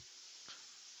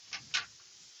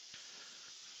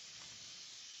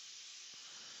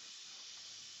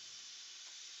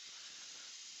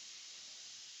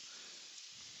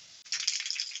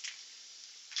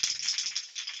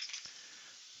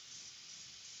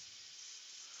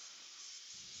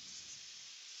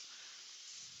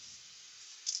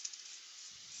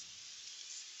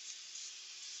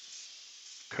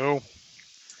 Cool.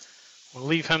 We'll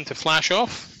leave him to flash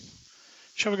off.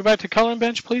 Shall we go back to colouring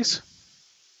bench, please?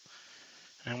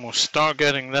 And we'll start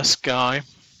getting this guy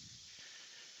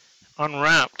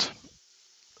unwrapped.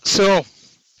 So,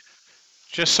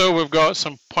 just so we've got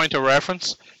some point of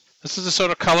reference, this is the sort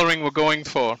of colouring we're going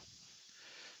for.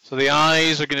 So the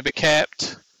eyes are going to be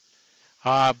kept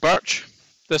birch.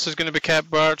 This is going to be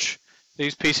kept birch.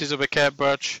 These pieces will be kept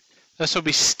birch. This will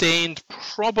be stained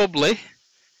probably,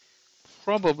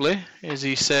 as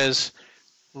he says,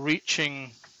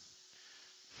 reaching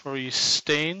for his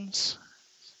stains.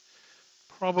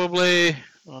 Probably,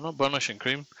 well, not burnishing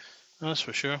cream, that's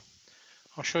for sure.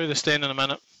 I'll show you the stain in a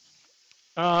minute.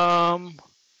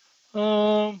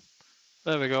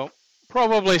 There we go.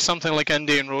 Probably something like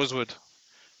Indian rosewood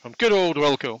from good old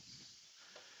Wilco.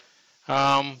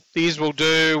 These will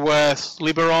do with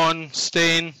Liberon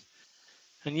stain,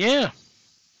 and yeah.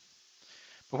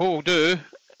 But what we'll do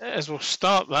is we'll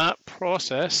start that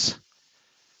process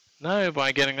now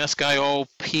by getting this guy all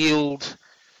peeled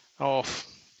off.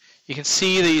 You can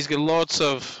see that he's got lots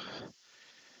of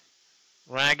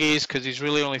raggies because he's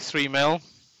really only 3mm.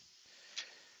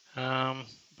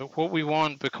 But what we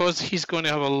want, because he's going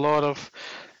to have a lot of,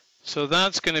 so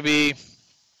that's going to be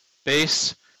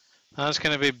base, that's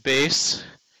going to be base,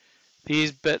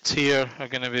 these bits here are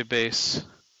going to be base.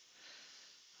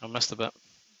 I missed a bit.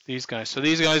 These guys. So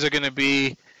these guys are going to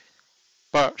be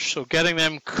birch. So getting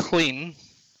them clean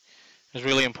is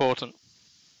really important.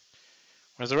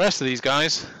 Whereas the rest of these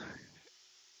guys,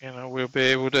 you know, we'll be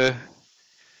able to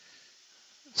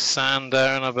sand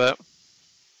down a bit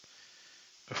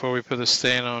before we put the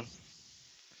stain on.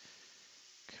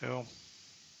 Cool.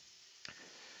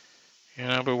 You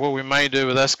know, but what we might do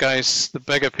with this guy's the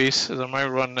bigger piece is I might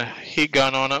run the heat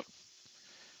gun on it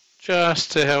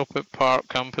just to help it part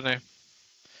company.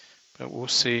 But we'll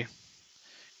see.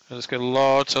 It's got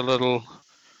lots of little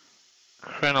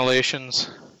crenellations.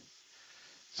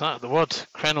 Is that the word?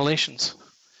 Crenellations.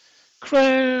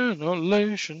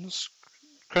 Crenellations.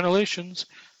 Crenellations.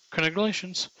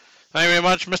 Crenellations. Thank you very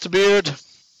much, Mr. Beard.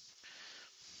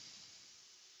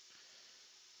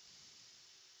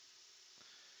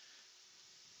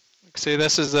 See,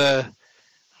 this is a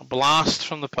blast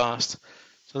from the past.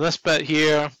 So this bit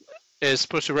here is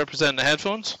supposed to represent the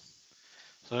headphones.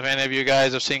 So if any of you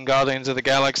guys have seen Guardians of the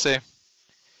Galaxy,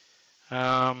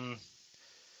 the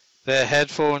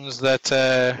headphones that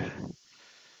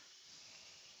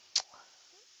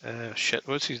shit,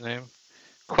 what's his name?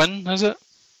 Quinn, is it?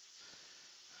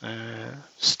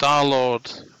 Star-Lord,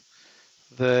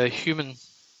 the human.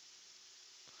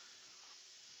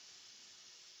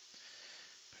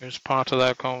 Here's part of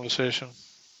that conversation.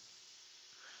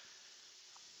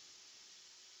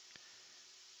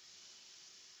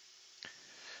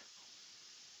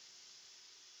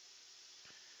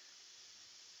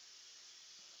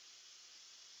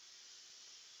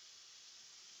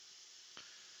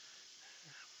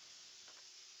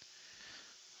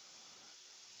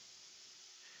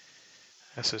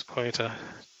 This is quite a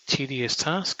tedious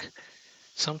task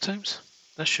sometimes.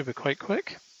 This should be quite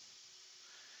quick.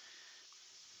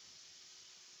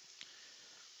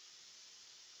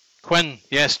 Quinn,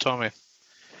 yes, Tommy.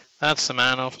 That's the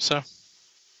man, officer.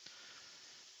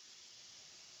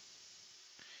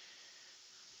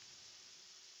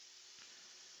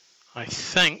 I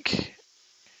think,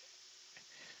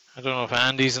 I don't know if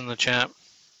Andy's in the chat.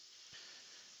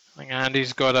 I think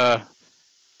Andy's got a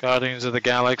Guardians of the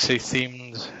Galaxy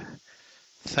themed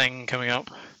thing coming up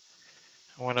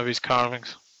in one of his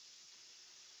carvings.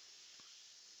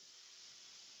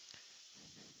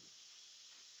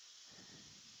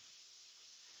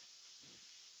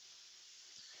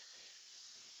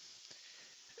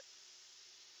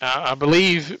 I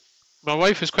believe my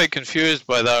wife is quite confused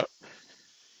by that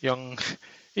young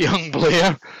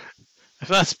Blair. If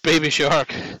that's Baby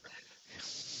Shark,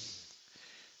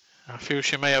 I feel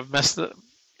she may have missed it.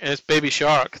 It's Baby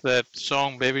Shark, the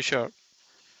song Baby Shark.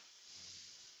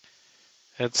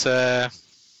 It's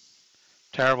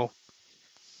terrible.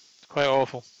 It's quite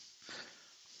awful.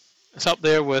 It's up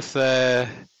there with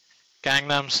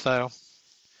Gangnam Style,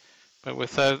 but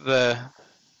without the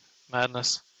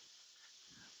madness.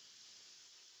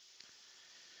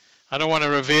 I don't want to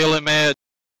reveal it, mate.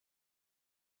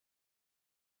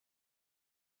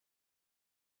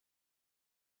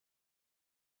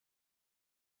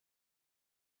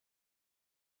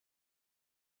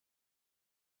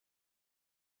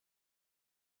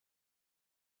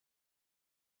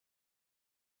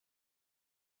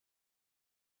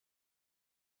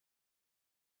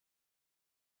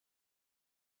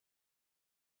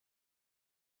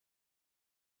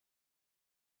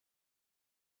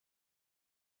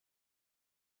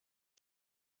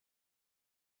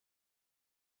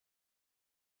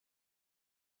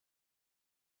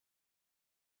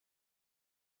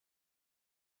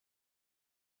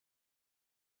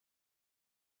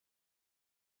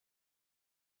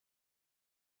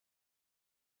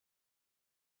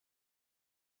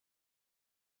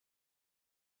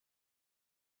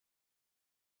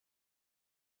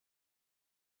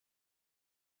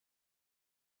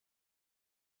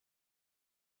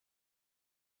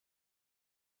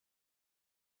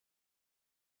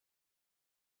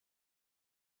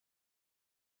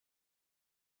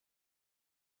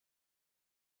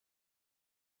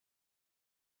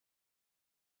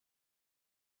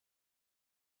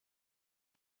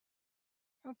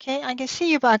 Okay, I can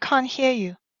see you, but I can't hear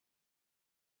you.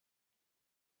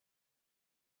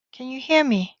 Can you hear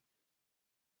me?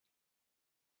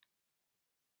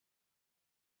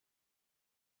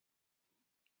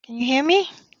 Can you hear me?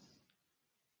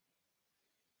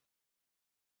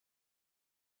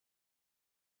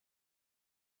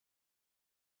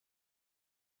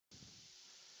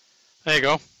 There you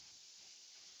go.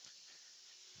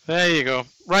 There you go.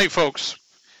 Right, folks.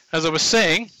 As I was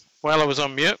saying while I was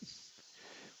on mute,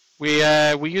 we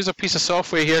use a piece of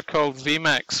software here called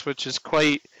VMAX, which is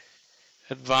quite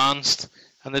advanced,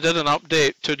 and they did an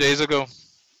update 2 days ago,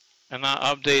 and that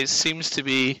update seems to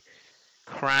be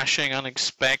crashing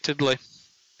unexpectedly.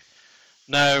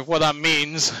 Now, what that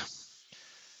means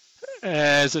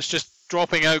is it's just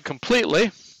dropping out completely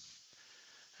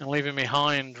and leaving me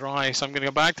high and dry. So I'm going to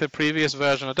go back to the previous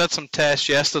version. I did some tests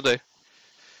yesterday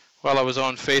while I was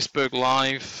on Facebook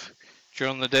Live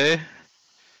during the day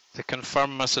to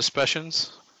confirm my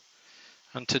suspicions,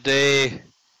 and today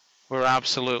we're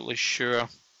absolutely sure.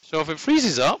 So if it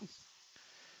freezes up,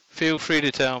 feel free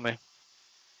to tell me. I'm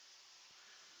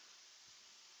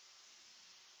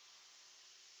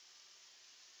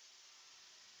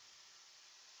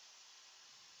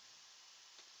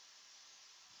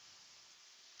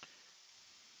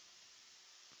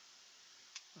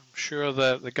sure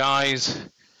that the guys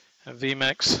at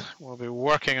VMix will be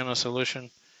working on a solution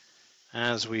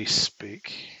as we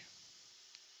speak.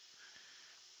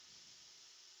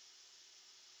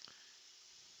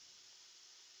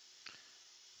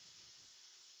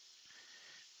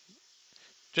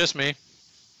 Just me.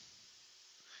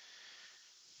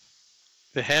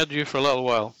 They had you for a little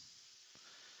while.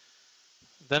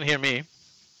 Then hear me.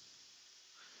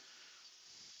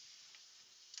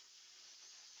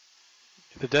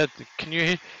 They did. Can you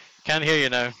hear? Can't hear you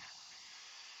now.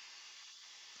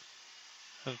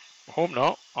 I hope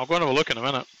not. I'll go and have a look in a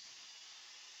minute.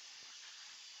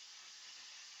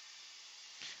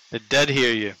 They did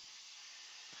hear you.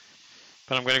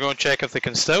 But I'm going to go and check if they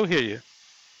can still hear you.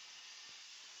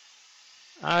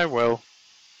 I will.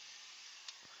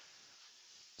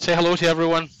 Say hello to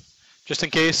everyone, just in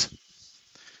case.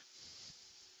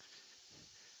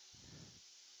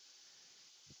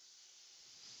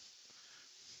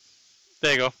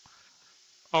 There you go.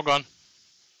 All gone.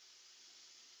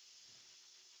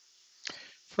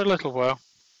 For a little while.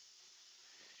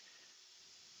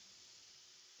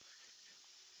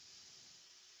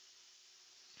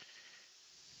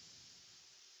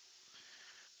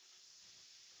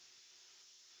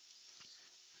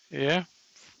 Yeah.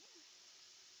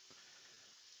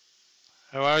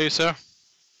 How are you, sir?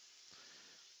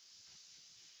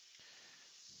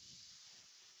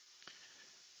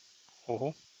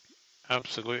 Oh,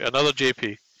 absolutely. Another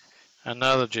JP.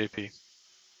 Another JP.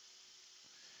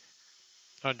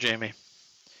 Not Jamie.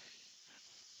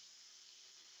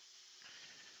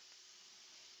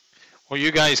 What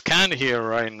you guys can't hear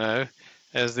right now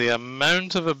is the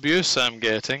amount of abuse I'm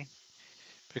getting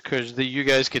because you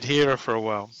guys could hear her for a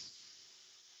while.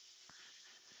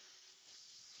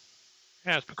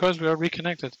 Yeah, it's because we are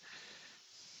reconnected.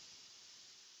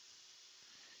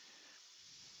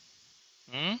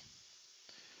 Hmm?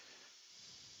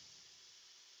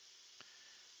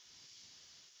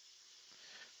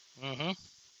 Mm-hmm.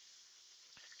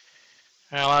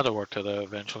 Well, I'd have worked it out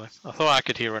eventually. I thought I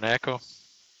could hear an echo.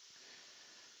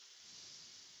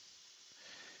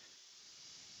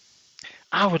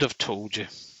 I would have told you.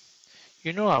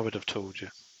 You know I would have told you.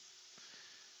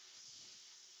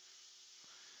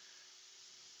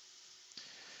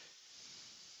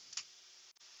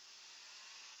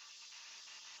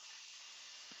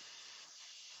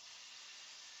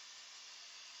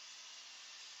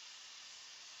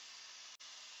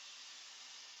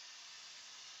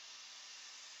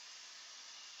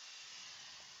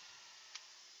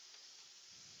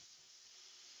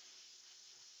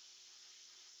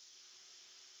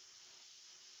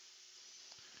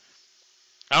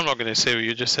 I'm not going to say what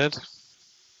you just said.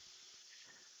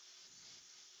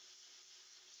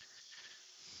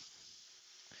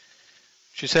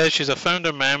 She says she's a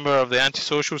founder member of the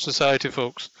Antisocial Society,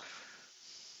 folks.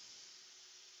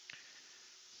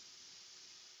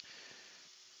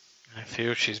 I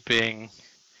feel she's being.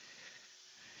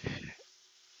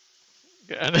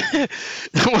 And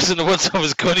that wasn't the words I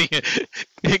was going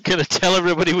to tell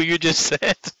everybody what you just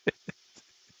said.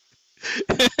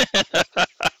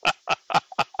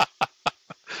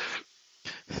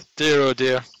 Dear oh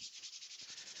dear.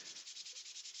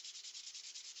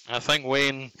 I think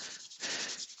Wayne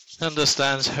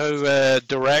understands how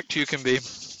direct you can be.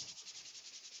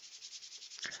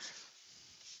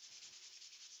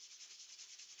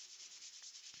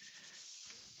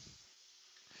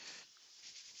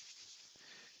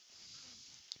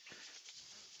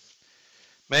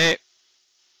 Mate,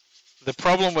 the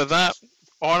problem with that,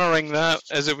 honouring that,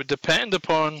 is it would depend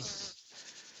upon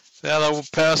the other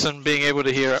person being able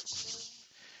to hear it.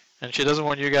 And she doesn't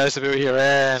want you guys to be able to hear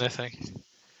anything.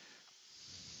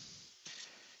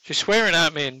 She's swearing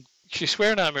at me, and she's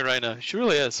swearing at me right now. She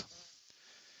really is.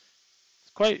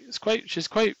 She's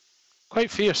quite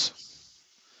fierce.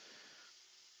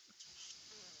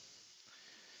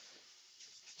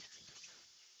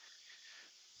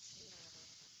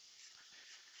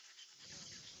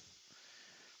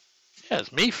 Yeah,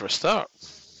 it's me for a start.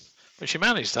 But she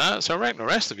managed that, so I reckon the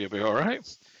rest of you will be alright.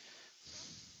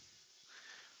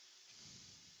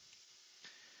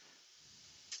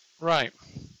 Right.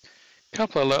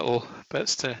 Couple of little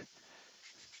bits to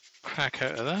crack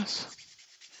out of this.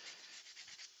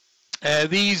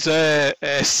 These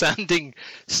sanding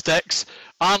sticks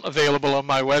aren't available on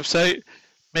my website.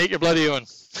 Make your bloody own.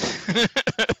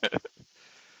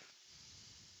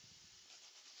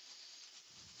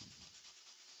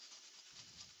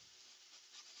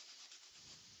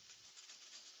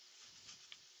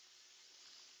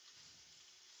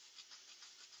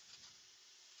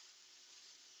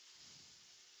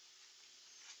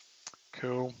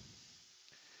 Cool.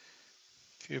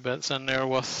 A few bits in there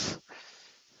with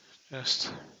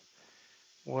just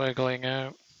wiggling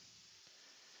out.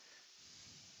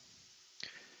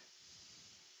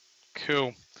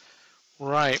 Cool.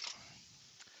 Right.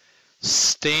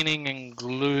 Staining and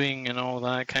gluing and all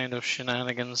that kind of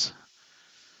shenanigans.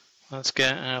 Let's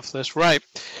get after this. Right.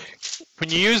 When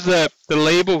you use the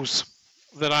labels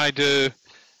that I do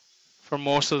for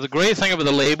most of the great thing about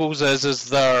the labels is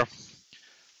they're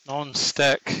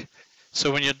non-stick. So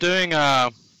when you're doing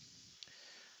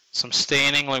some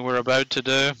staining like we're about to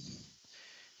do,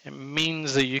 it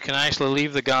means that you can actually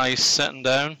leave the guy sitting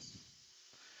down.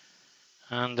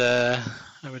 And how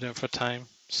are we doing for time?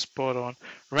 Spot on.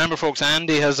 Remember, folks,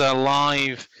 Andy has a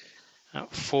live at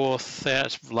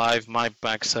 4:30 live, my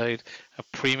backside, a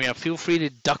premiere. Feel free to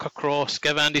duck across,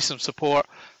 give Andy some support,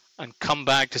 and come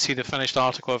back to see the finished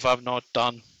article if I've not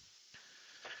done.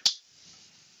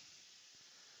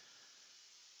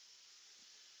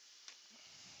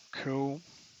 Cool.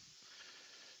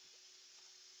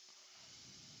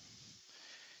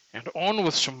 And on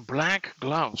with some black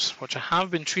gloves, which I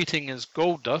have been treating as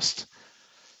gold dust,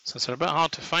 since they're a bit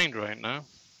hard to find right now.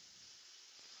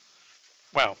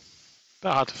 Well, a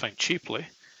bit hard to find cheaply.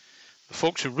 The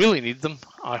folks who really need them,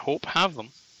 I hope, have them.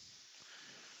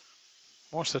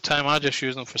 Most of the time I just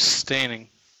use them for staining.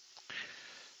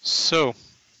 So,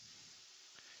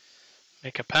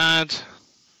 make a pad,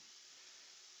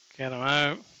 get them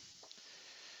out,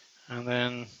 and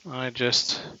then I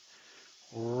just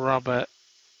rub it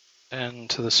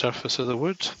into the surface of the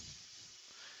wood.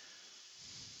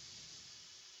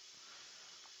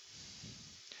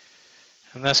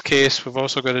 In this case, we've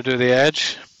also got to do the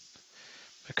edge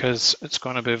because it's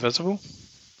going to be visible.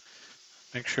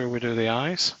 Make sure we do the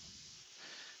eyes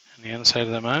and the inside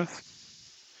of the mouth.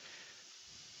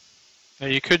 Now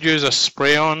you could use a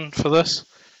spray on for this,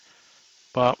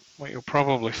 but what you'll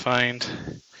probably find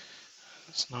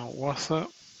it's not worth it.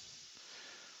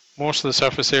 Most of the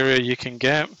surface area you can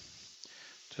get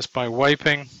just by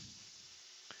wiping.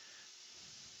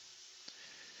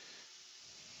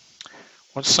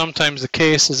 What's sometimes the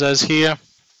case is as here,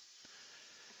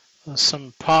 there's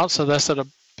some parts of this that are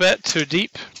a bit too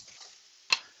deep.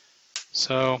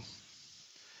 So,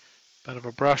 bit of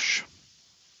a brush,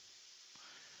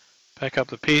 pick up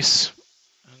the piece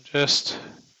and just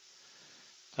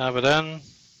dab it in,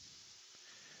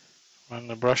 run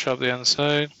the brush up the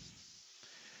inside.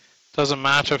 Doesn't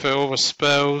matter if it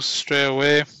overspills straight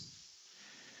away.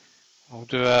 We'll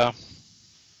do a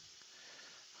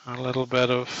little bit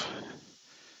of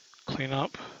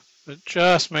cleanup, but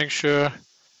just make sure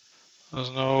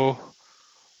there's no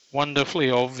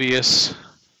wonderfully obvious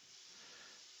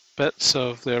bits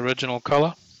of the original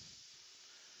colour.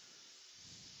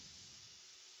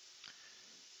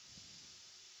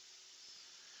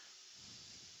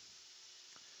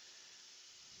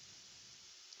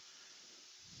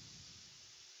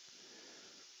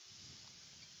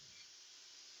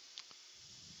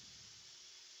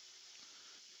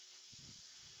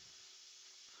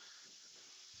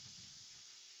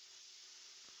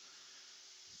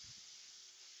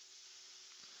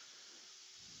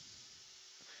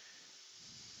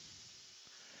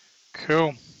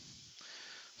 Cool.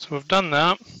 So we've done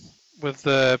that with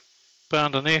the bit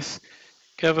underneath.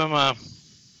 Give them a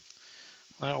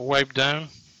little wipe down,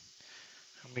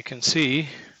 and we can see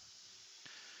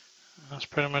that's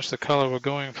pretty much the colour we're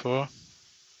going for.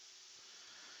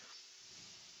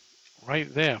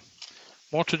 Right there.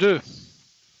 More to do.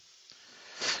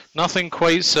 Nothing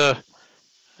quite so,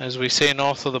 as we say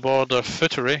north of the border,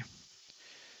 footery.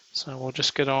 So we'll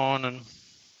just get on and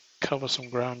cover some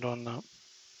ground on that.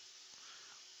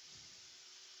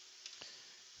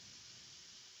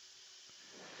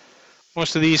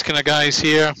 Most of these kind of guys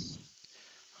here,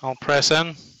 I'll press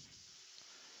in.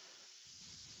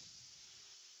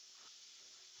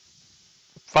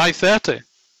 $5.30.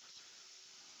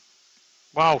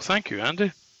 Wow, thank you, Andy.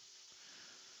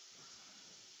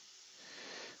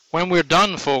 When we're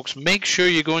done, folks, make sure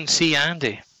you go and see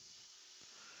Andy.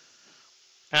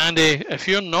 Andy, if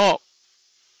you're not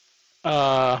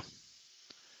a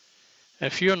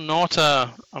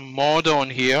mod on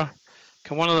here,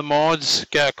 can one of the mods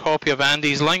get a copy of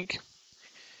Andy's link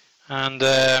and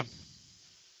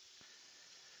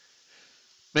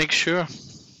make sure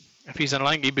if he's in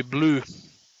link, he'd be blue.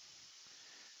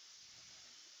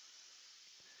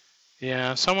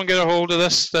 Yeah, someone get a hold of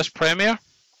this premiere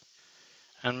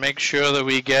and make sure that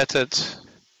we get it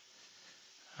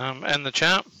in the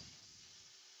chat.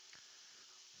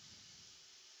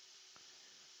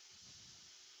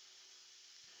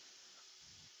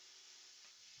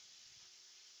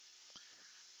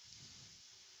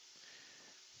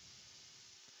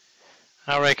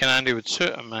 I reckon Andy would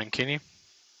suit him, Mankini.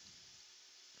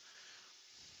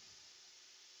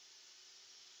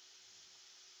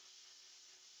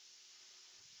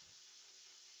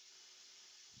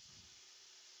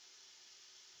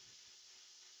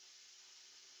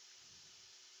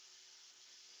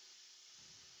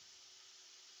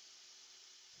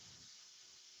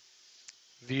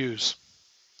 Views.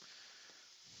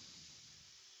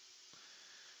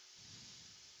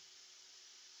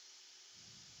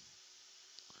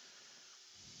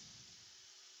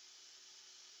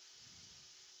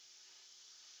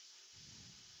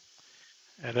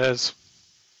 It is.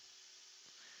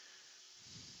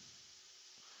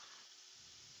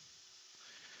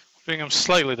 Doing them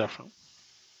slightly different.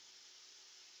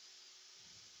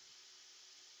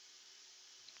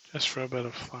 Just for a bit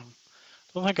of fun.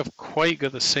 Don't think I've quite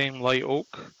got the same light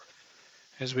oak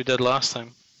as we did last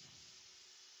time.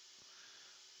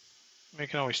 We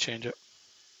can always change it.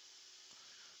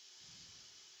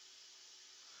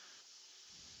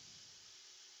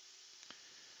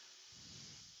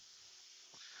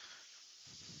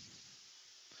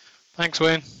 Thanks,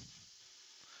 Wayne.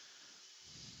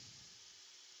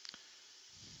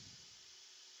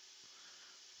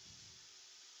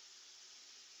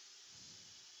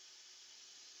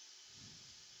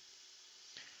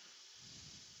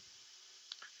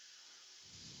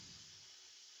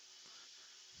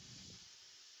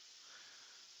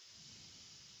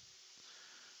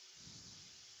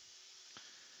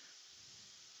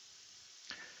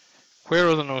 Where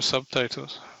are there no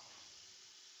subtitles?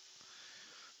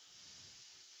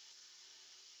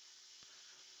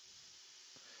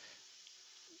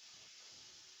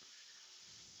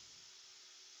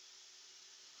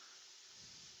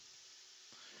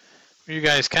 What you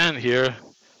guys can't hear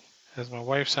is my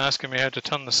wife's asking me how to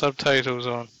turn the subtitles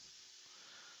on.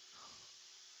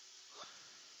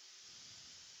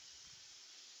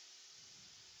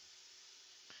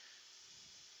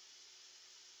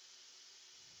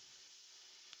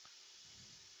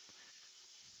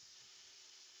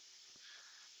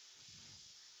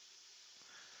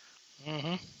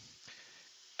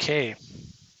 Okay.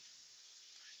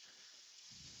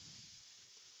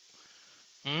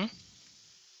 Hmm?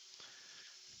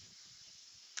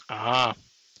 Ah.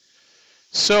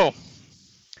 So,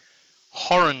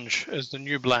 orange is the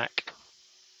new black,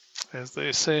 as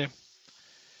they say.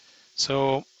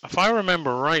 So, if I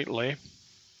remember rightly,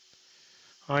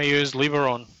 I used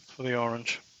Liberon for the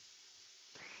orange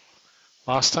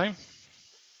last time.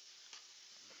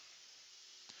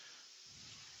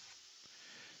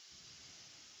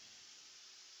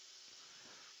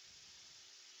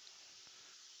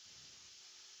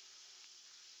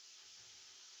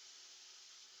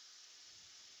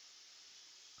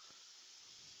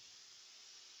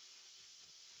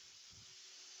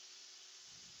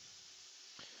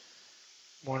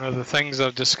 One of the things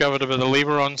I've discovered about the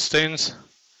Liberon stains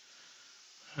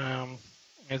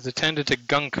is they tended to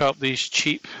gunk up these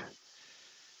cheap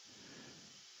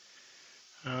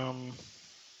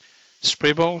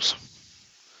spray balls.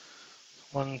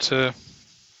 One to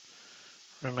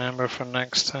remember for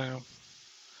next time.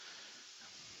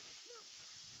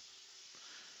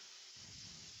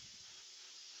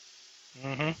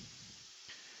 Mm-hmm.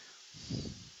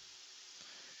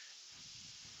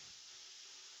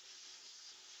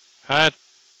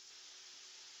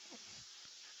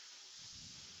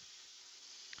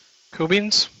 Cool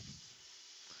beans.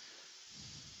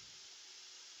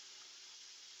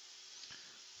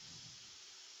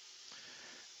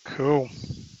 Cool.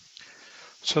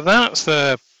 So that's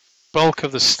the bulk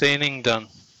of the staining done.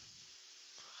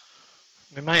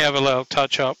 We might have a little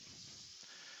touch up,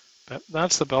 but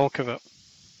that's the bulk of it.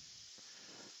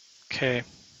 Okay.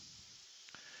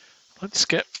 Let's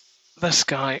get this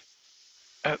guy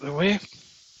out of the way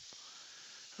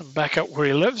and back up where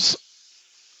he lives,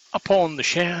 up on the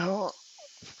shelf,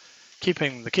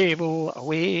 keeping the cable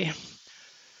away.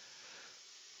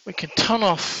 We can turn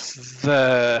off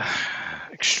the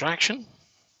extraction.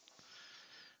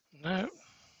 Now,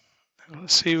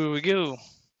 let's see where we go.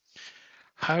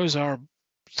 How's our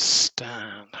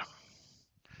stand?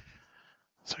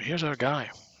 So here's our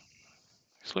guy.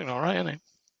 He's looking all right, isn't he?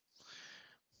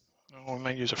 Oh, we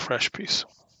might use a fresh piece.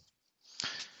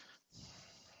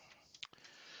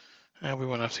 And we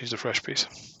won't have to use a fresh piece.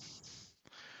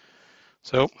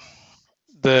 So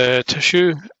the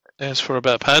tissue is for a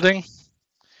bit of padding.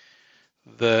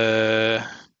 The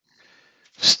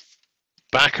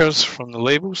backers from the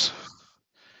labels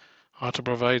are to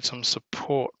provide some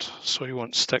support so you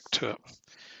won't stick to it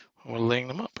when we're laying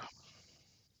them up.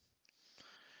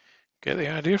 Get the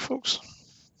idea, folks?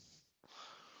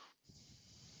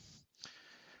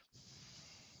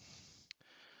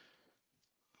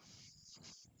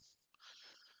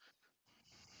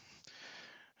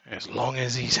 As long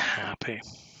as he's happy.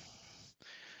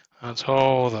 That's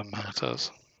all that matters.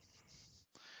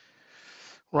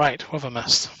 Right, what have I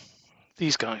missed?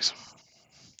 These guys.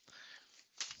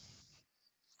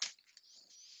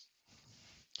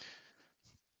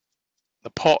 The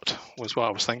pot was what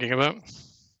I was thinking about.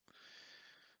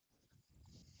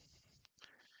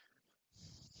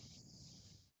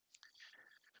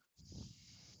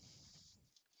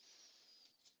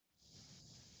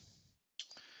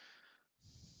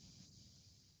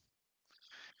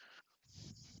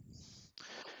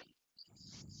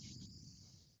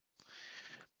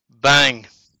 Bang!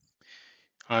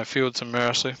 I feel some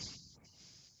mercy.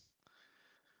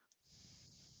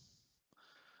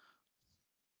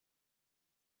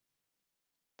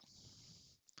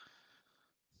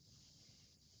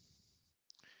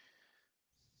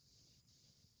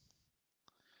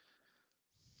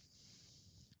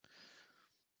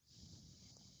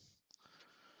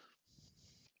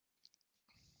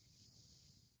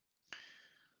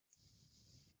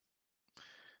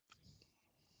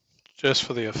 Just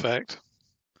for the effect.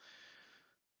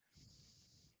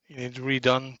 It needs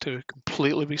redone to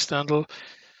completely be standard.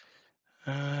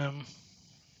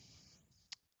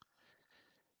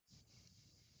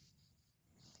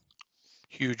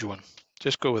 Huge one.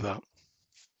 Just go with that.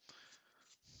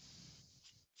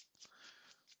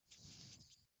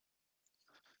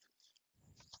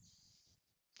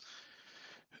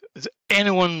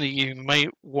 anyone that you might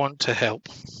want to help.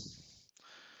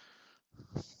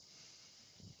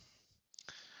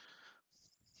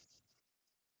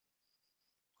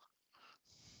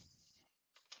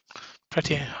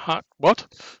 Pretty hard. What?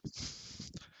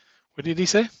 What did he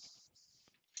say?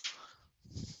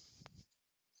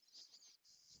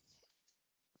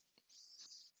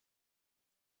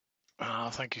 I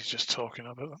think he's just talking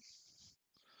about them.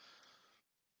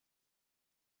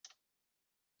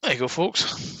 There you go,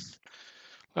 folks.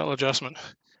 Little adjustment.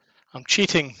 I'm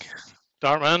cheating,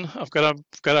 Dartman. I've got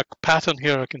a pattern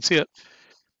here. I can see it.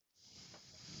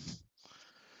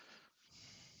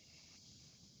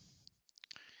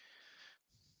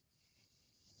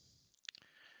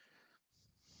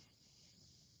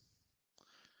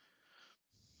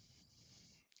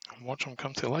 And watch them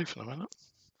come to life in a minute.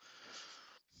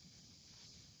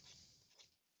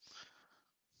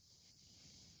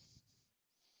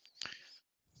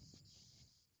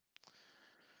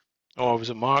 Oh,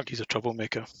 was it Mark? He's a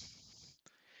troublemaker.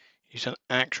 He's an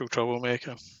actual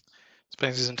troublemaker.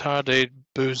 Spends his entire day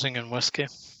boozing and whiskey.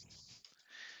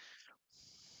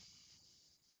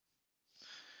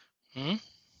 Hmm?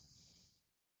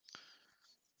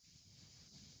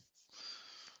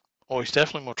 Oh, he's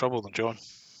definitely more trouble than John.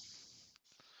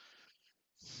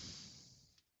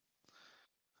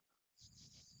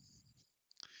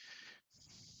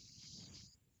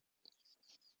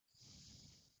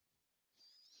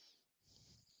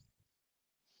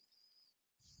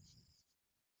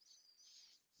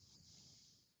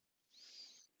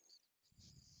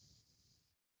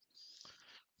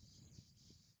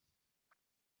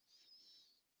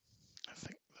 I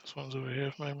think this one's over here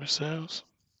if memory serves.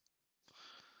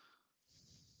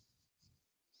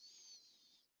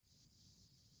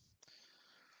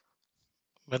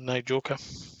 Midnight Joker.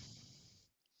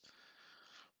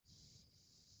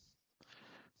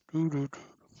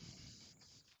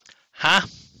 Huh?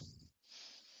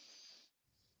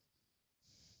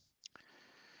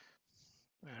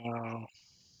 Oh,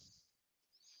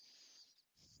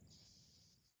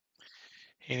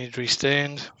 he needs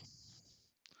restained.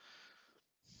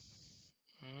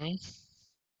 Hmm.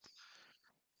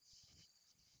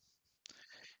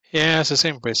 Yeah, it's the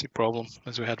same basic problem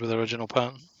as we had with the original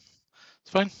pattern. It's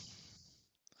fine.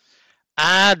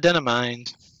 I didn't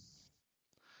mind.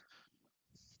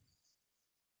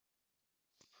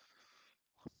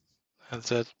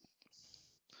 That's it.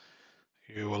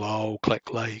 You will all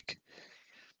click like.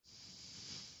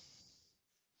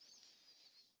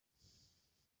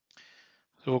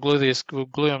 So we'll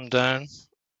glue him down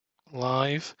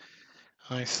live.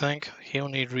 I think he'll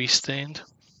need restained.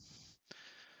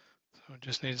 So it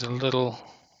just needs a little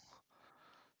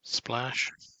splash.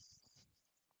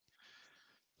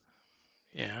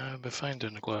 Yeah, I'll be fine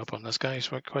doing the glue up on this guy. He's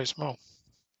quite small.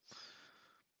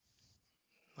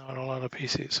 Not a lot of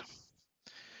pieces.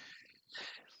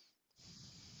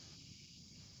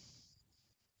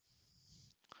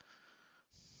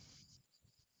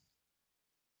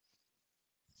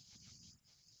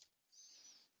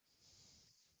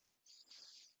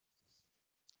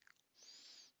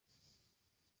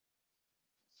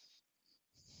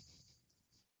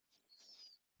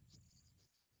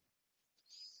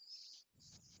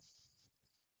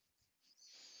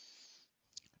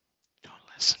 Don't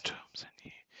listen to him,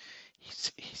 Cindy.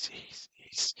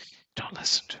 He's. Don't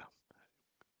listen to him.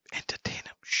 Entertain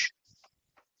him. Shh.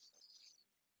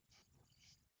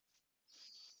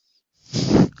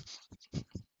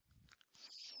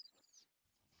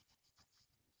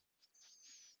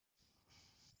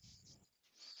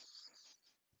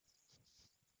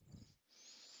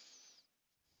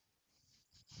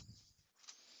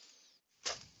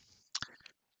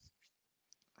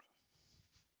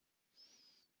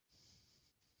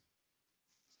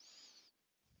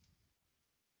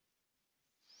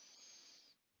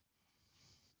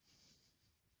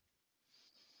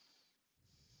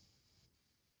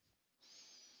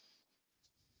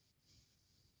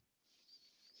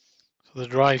 So the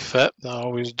dry fit that I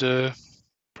always do,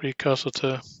 precursor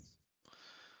to.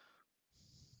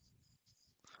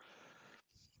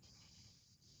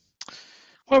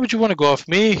 Why would you want to go off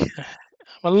me? I'm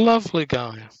a lovely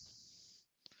guy.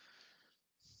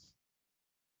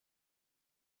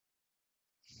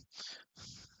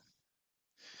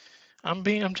 I'm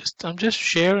just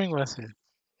sharing with you.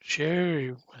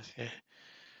 Sharing with you.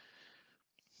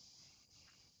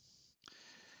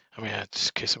 I mean, just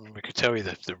in case we could tell you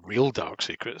the real dark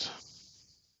secrets.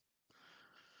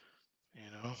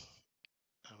 You know,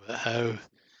 about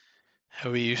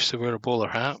how he used to wear a bowler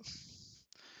hat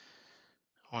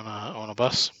on a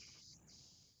bus.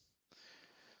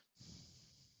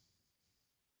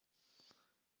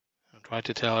 Tried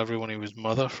to tell everyone he was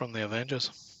Mother from the Avengers.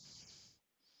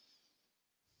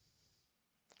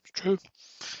 It's true.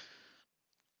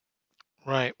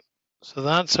 Right, so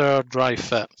that's our dry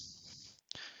fit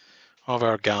of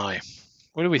our guy.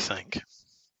 What do we think?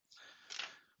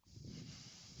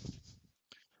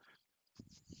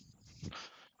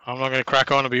 I'm not going to crack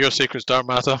on about your secrets, Dark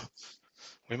Matter.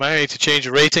 We might need to change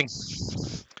the rating.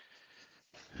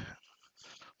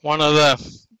 One of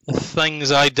the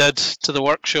things I did to the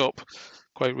workshop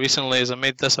quite recently is I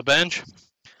made this a bench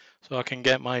so I can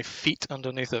get my feet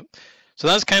underneath it. So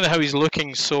that's kind of how he's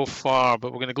looking so far,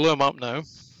 but we're going to glue him up now.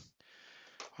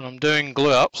 When I'm doing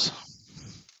glue ups,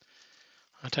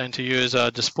 I tend to use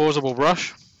a disposable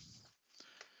brush,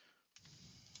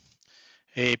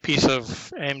 a piece of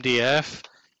MDF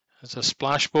as a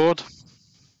splashboard,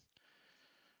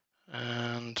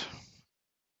 and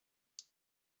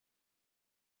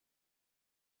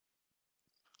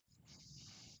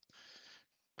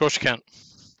of course you can't.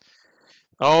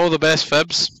 All the best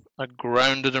fibs are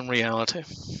grounded in reality.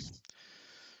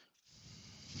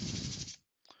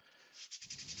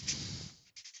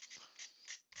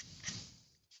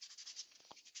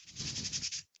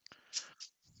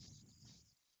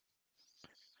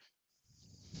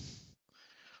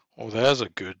 Oh, there's a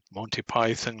good Monty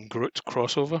Python Groot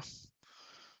crossover.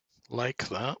 Like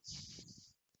that.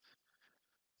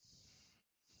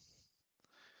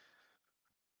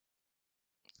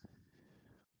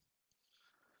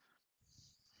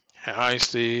 Hi,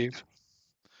 Steve.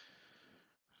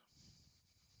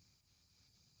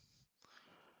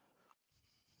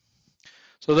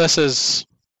 So this is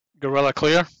Gorilla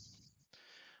Clear.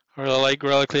 I really like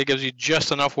Gorilla Clear. It gives you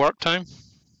just enough work time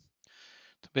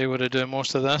to be able to do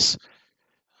most of this.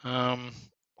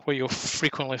 What you'll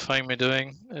frequently find me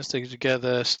doing is to get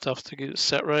the stuff to get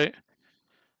set right.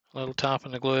 A little tap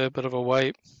in the glue, a bit of a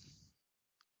wipe,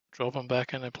 drop them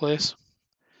back into place,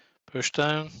 push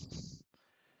down.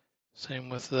 Same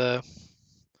with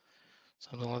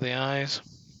something like the eyes.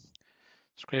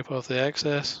 Scrape off the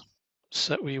excess,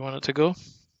 set where you want it to go.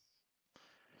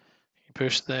 You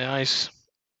push the eyes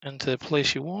into the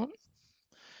place you want.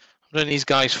 I'm doing these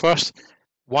guys first.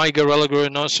 Why Gorilla Glue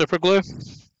and not Super Glue?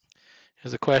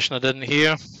 Is the question I didn't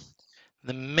hear.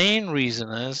 The main reason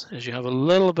is you have a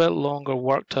little bit longer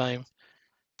work time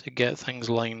to get things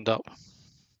lined up.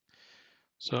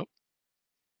 So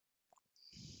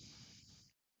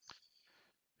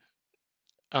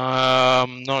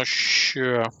I'm not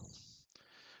sure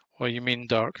what you mean,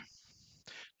 Dark.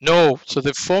 No, so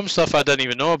the foam stuff I didn't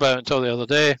even know about until the other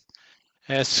day.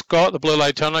 Scott, the Blue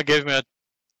Light Turner, gave me a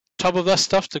tub of this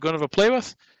stuff to go and have a play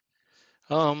with.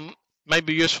 Might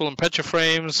be useful in picture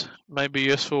frames, might be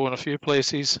useful in a few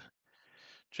places.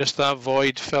 Just that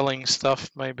void filling stuff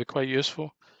might be quite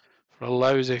useful for a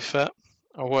lousy fit.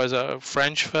 Or what is it, a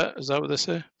French fit? Is that what they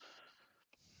say?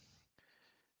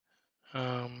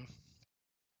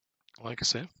 Like I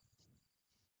say.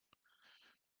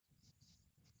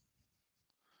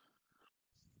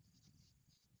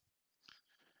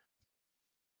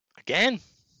 Again,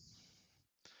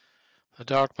 the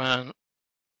Dark Man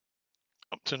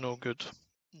up to no good.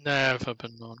 Never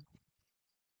been known.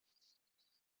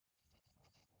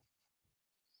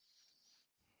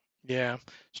 Yeah,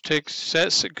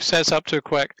 sets up too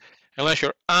quick. Unless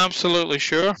you're absolutely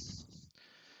sure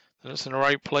that it's in the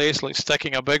right place, like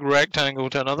sticking a big rectangle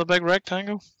to another big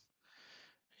rectangle,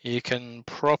 you can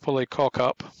properly cock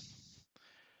up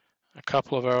a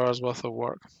couple of hours worth of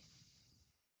work.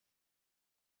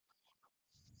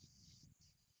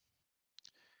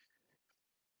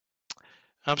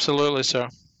 Absolutely, sir.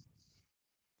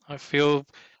 I feel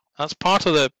that's part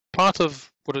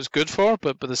of what it's good for,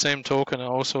 but by the same token, it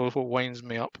also what winds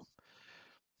me up.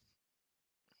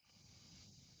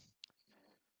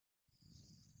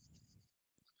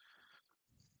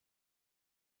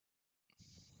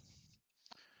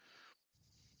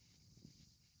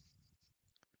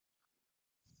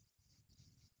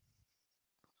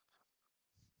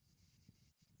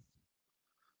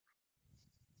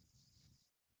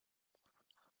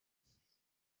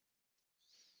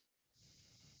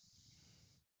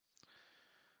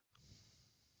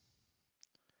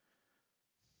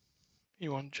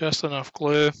 You want just enough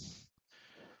glue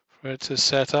for it to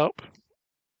set up.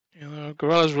 You know,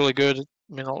 Gorilla's really good. I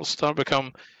mean, it'll start to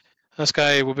become. This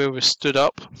guy will be able to stood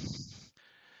up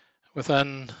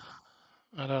within,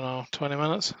 I don't know, 20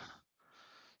 minutes,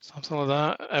 something like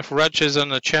that. If Rich is in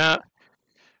the chat,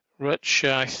 Rich,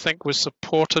 I think, was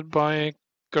supported by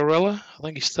Gorilla. I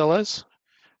think he still is.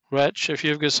 Rich, if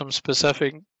you've got some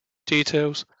specific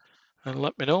details, then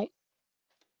let me know.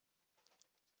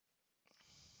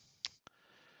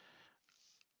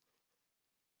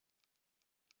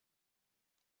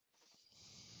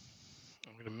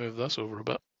 going to move this over a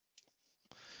bit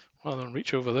rather than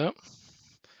reach over there.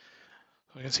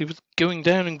 I can see what's going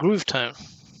down in Groove Town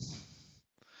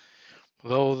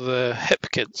with all the hip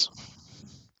kids.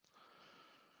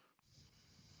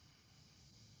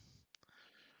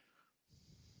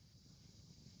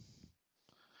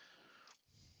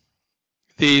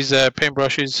 These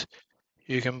paintbrushes,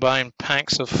 you can buy in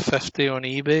packs of 50 on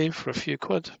eBay for a few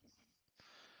quid.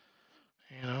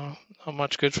 You know, not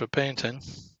much good for painting,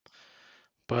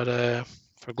 but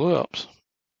for glue ups,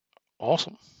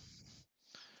 awesome.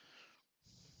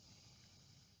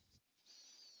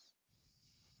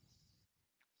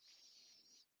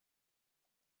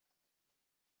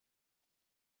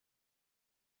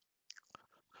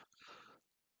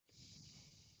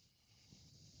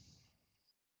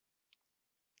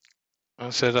 I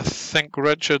said, I think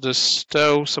Richard is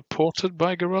still supported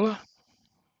by Gorilla.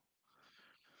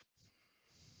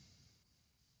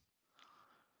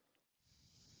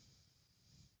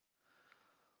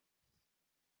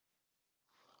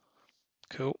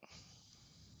 Cool.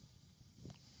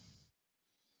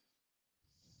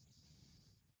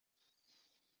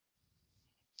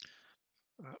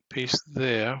 That piece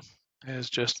there is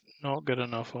just not good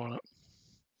enough on it.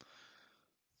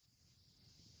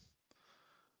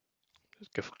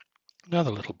 Just give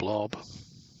another little blob.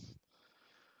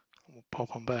 We'll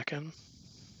pop them back in.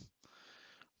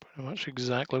 Pretty much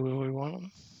exactly where we want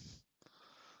them.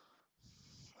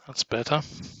 That's better.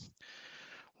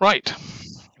 Right,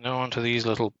 now onto these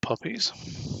little puppies.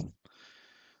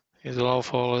 These will all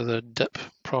follow the dip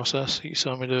process that you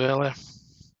saw me do earlier.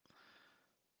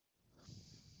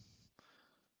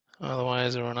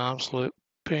 Otherwise, they're an absolute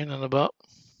pain in the butt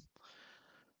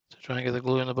to try and get the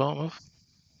glue in the bottom of.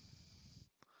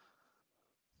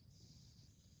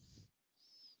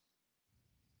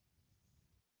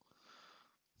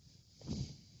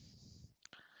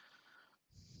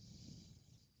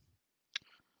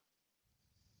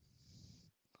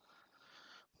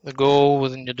 The goal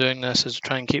when you're doing this is to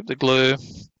try and keep the glue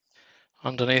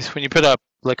underneath. When you put up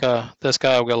like this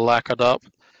guy will get lacquered up,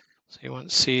 so you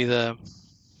won't see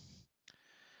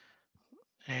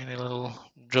any little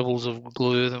dribbles of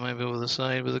glue that might be over the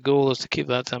side. But the goal is to keep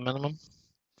that to a minimum.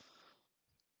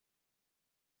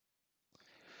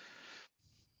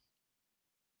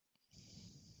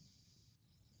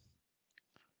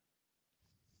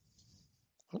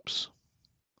 Oops.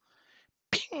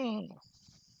 Ping.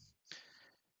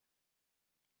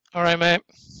 All right, mate.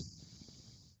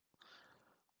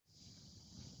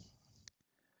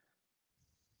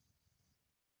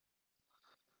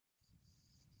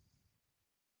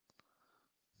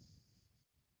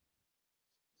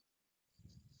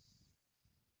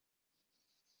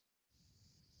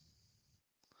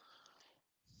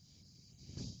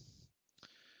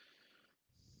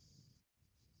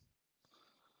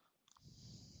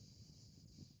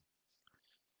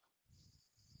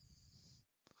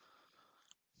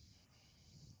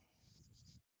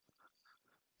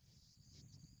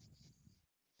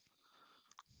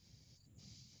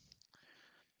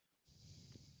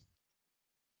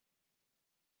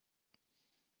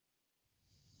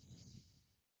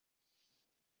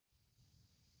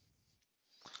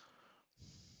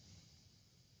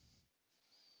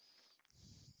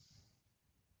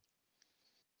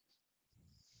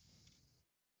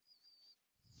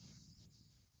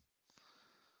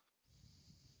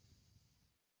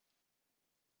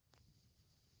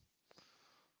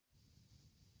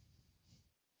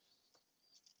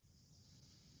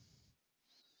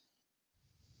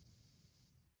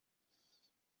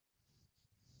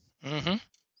 Mm-hmm.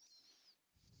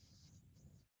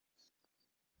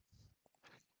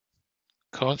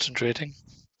 Concentrating.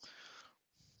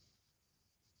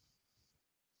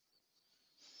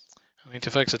 I need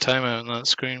to fix the timeout on that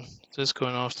screen. It's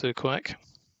going off too quick.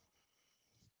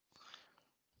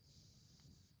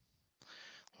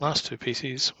 Last two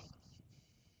PCs.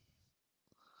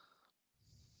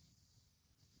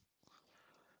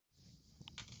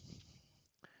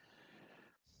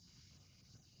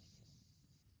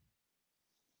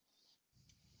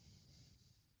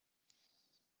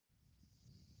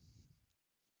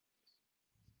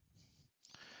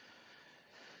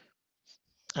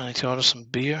 I need to order some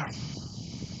beer. I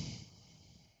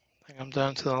think I'm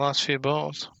down to the last few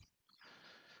bottles.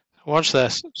 Watch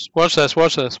this. Watch this.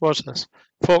 Watch this. Watch this.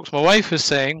 Folks, my wife is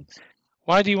saying,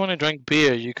 why do you want to drink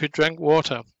beer? You could drink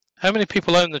water. How many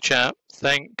people out in the chat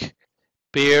think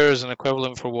beer is an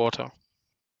equivalent for water?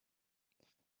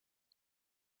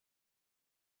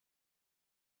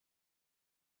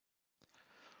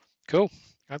 Cool.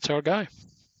 That's our guy.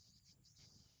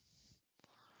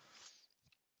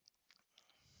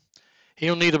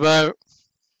 He'll need about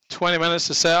 20 minutes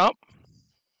to set up.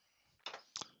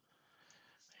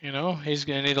 You know, he's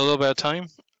going to need a little bit of time.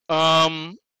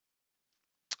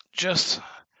 Just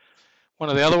one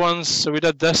of the other ones. So we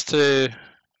did this to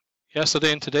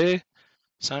yesterday and today.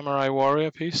 Samurai Warrior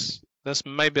piece. This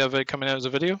might be coming out as a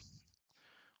video.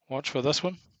 Watch for this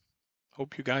one.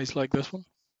 Hope you guys like this one.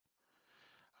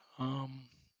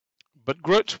 But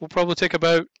Groot will probably take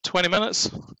about 20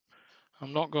 minutes.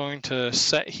 I'm not going to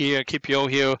sit here, keep you all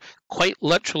here, quite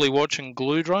literally watching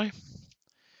glue dry.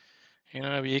 You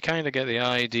know, you kind of get the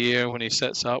idea when he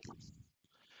sits up.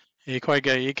 You kind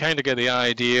of get the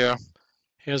idea.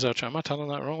 Here's our, am I telling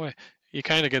that the wrong way? You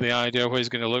kind of get the idea of what he's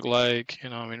going to look like. You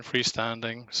know, I mean,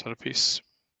 freestanding sort of piece.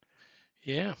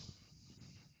 Yeah.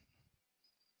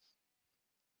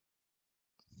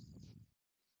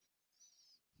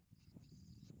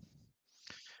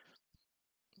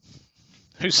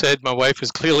 Who said my wife is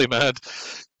clearly mad?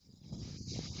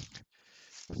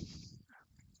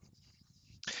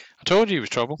 I told you he was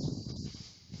trouble.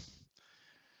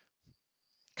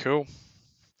 Cool.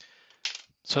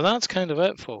 So that's kind of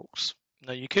it, folks.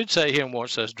 Now you could sit here and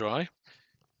watch this dry,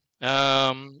 but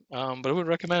I wouldn't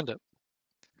recommend it.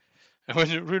 I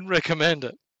wouldn't recommend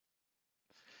it.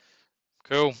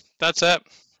 Cool. That's it.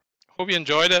 Hope you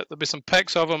enjoyed it. There'll be some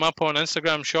pics of him up on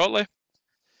Instagram shortly.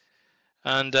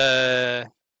 And we're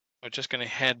just going to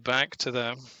head back to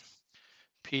the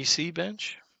PC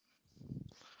bench.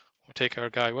 We'll take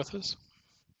our guy with us.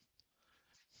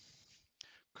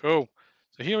 Cool.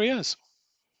 So here he is.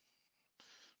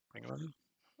 Bring him in.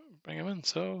 Bring him in.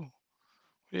 So, what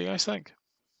do you guys think?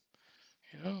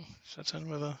 You know, sits in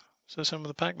with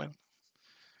a Pac-Man.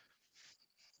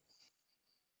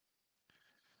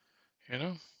 You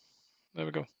know, there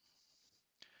we go.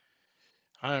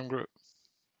 I am Groot.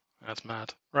 That's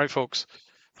mad. Right, folks.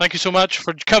 Thank you so much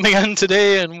for coming in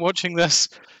today and watching this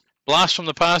Blast from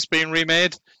the Past being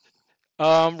remade.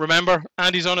 Remember,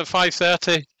 Andy's on at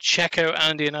 5:30. Check out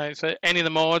Andy and any of the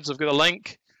mods. I've got a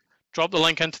link. Drop the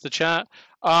link into the chat.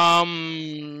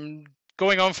 Going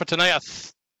on for tonight,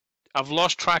 I've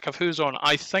lost track of who's on.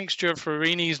 I think Stuart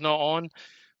Farini's not on,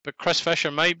 but Chris Fisher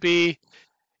might be.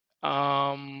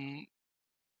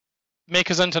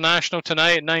 Makers International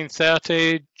tonight at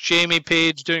 9:30. Jamie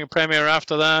Page doing a premiere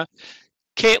after that.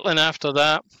 Caitlin after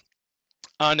that.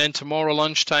 And then tomorrow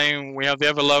lunchtime, we have the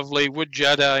ever lovely Wood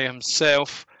Jedi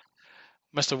himself,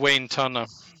 Mr. Wayne Turner.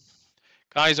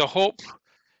 Guys, I hope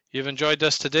you've enjoyed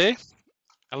this today.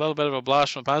 A little bit of a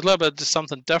blast from the past, a little bit of just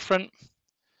something different.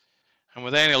 And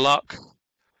with any luck,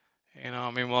 you know,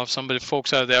 I mean, we'll have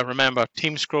folks out there. Remember,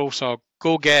 Team Scroll Saw,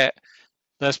 go get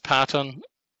this pattern.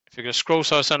 If you're going to scroll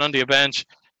saw something under your bench,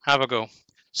 have a go.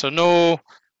 So no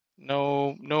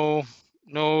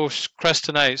Chris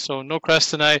tonight. So no Chris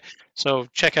tonight. So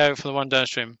check out for the one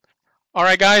downstream. All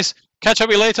right, guys. Catch up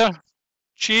with you later.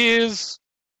 Cheers.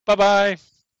 Bye-bye.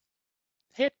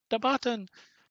 Hit the button.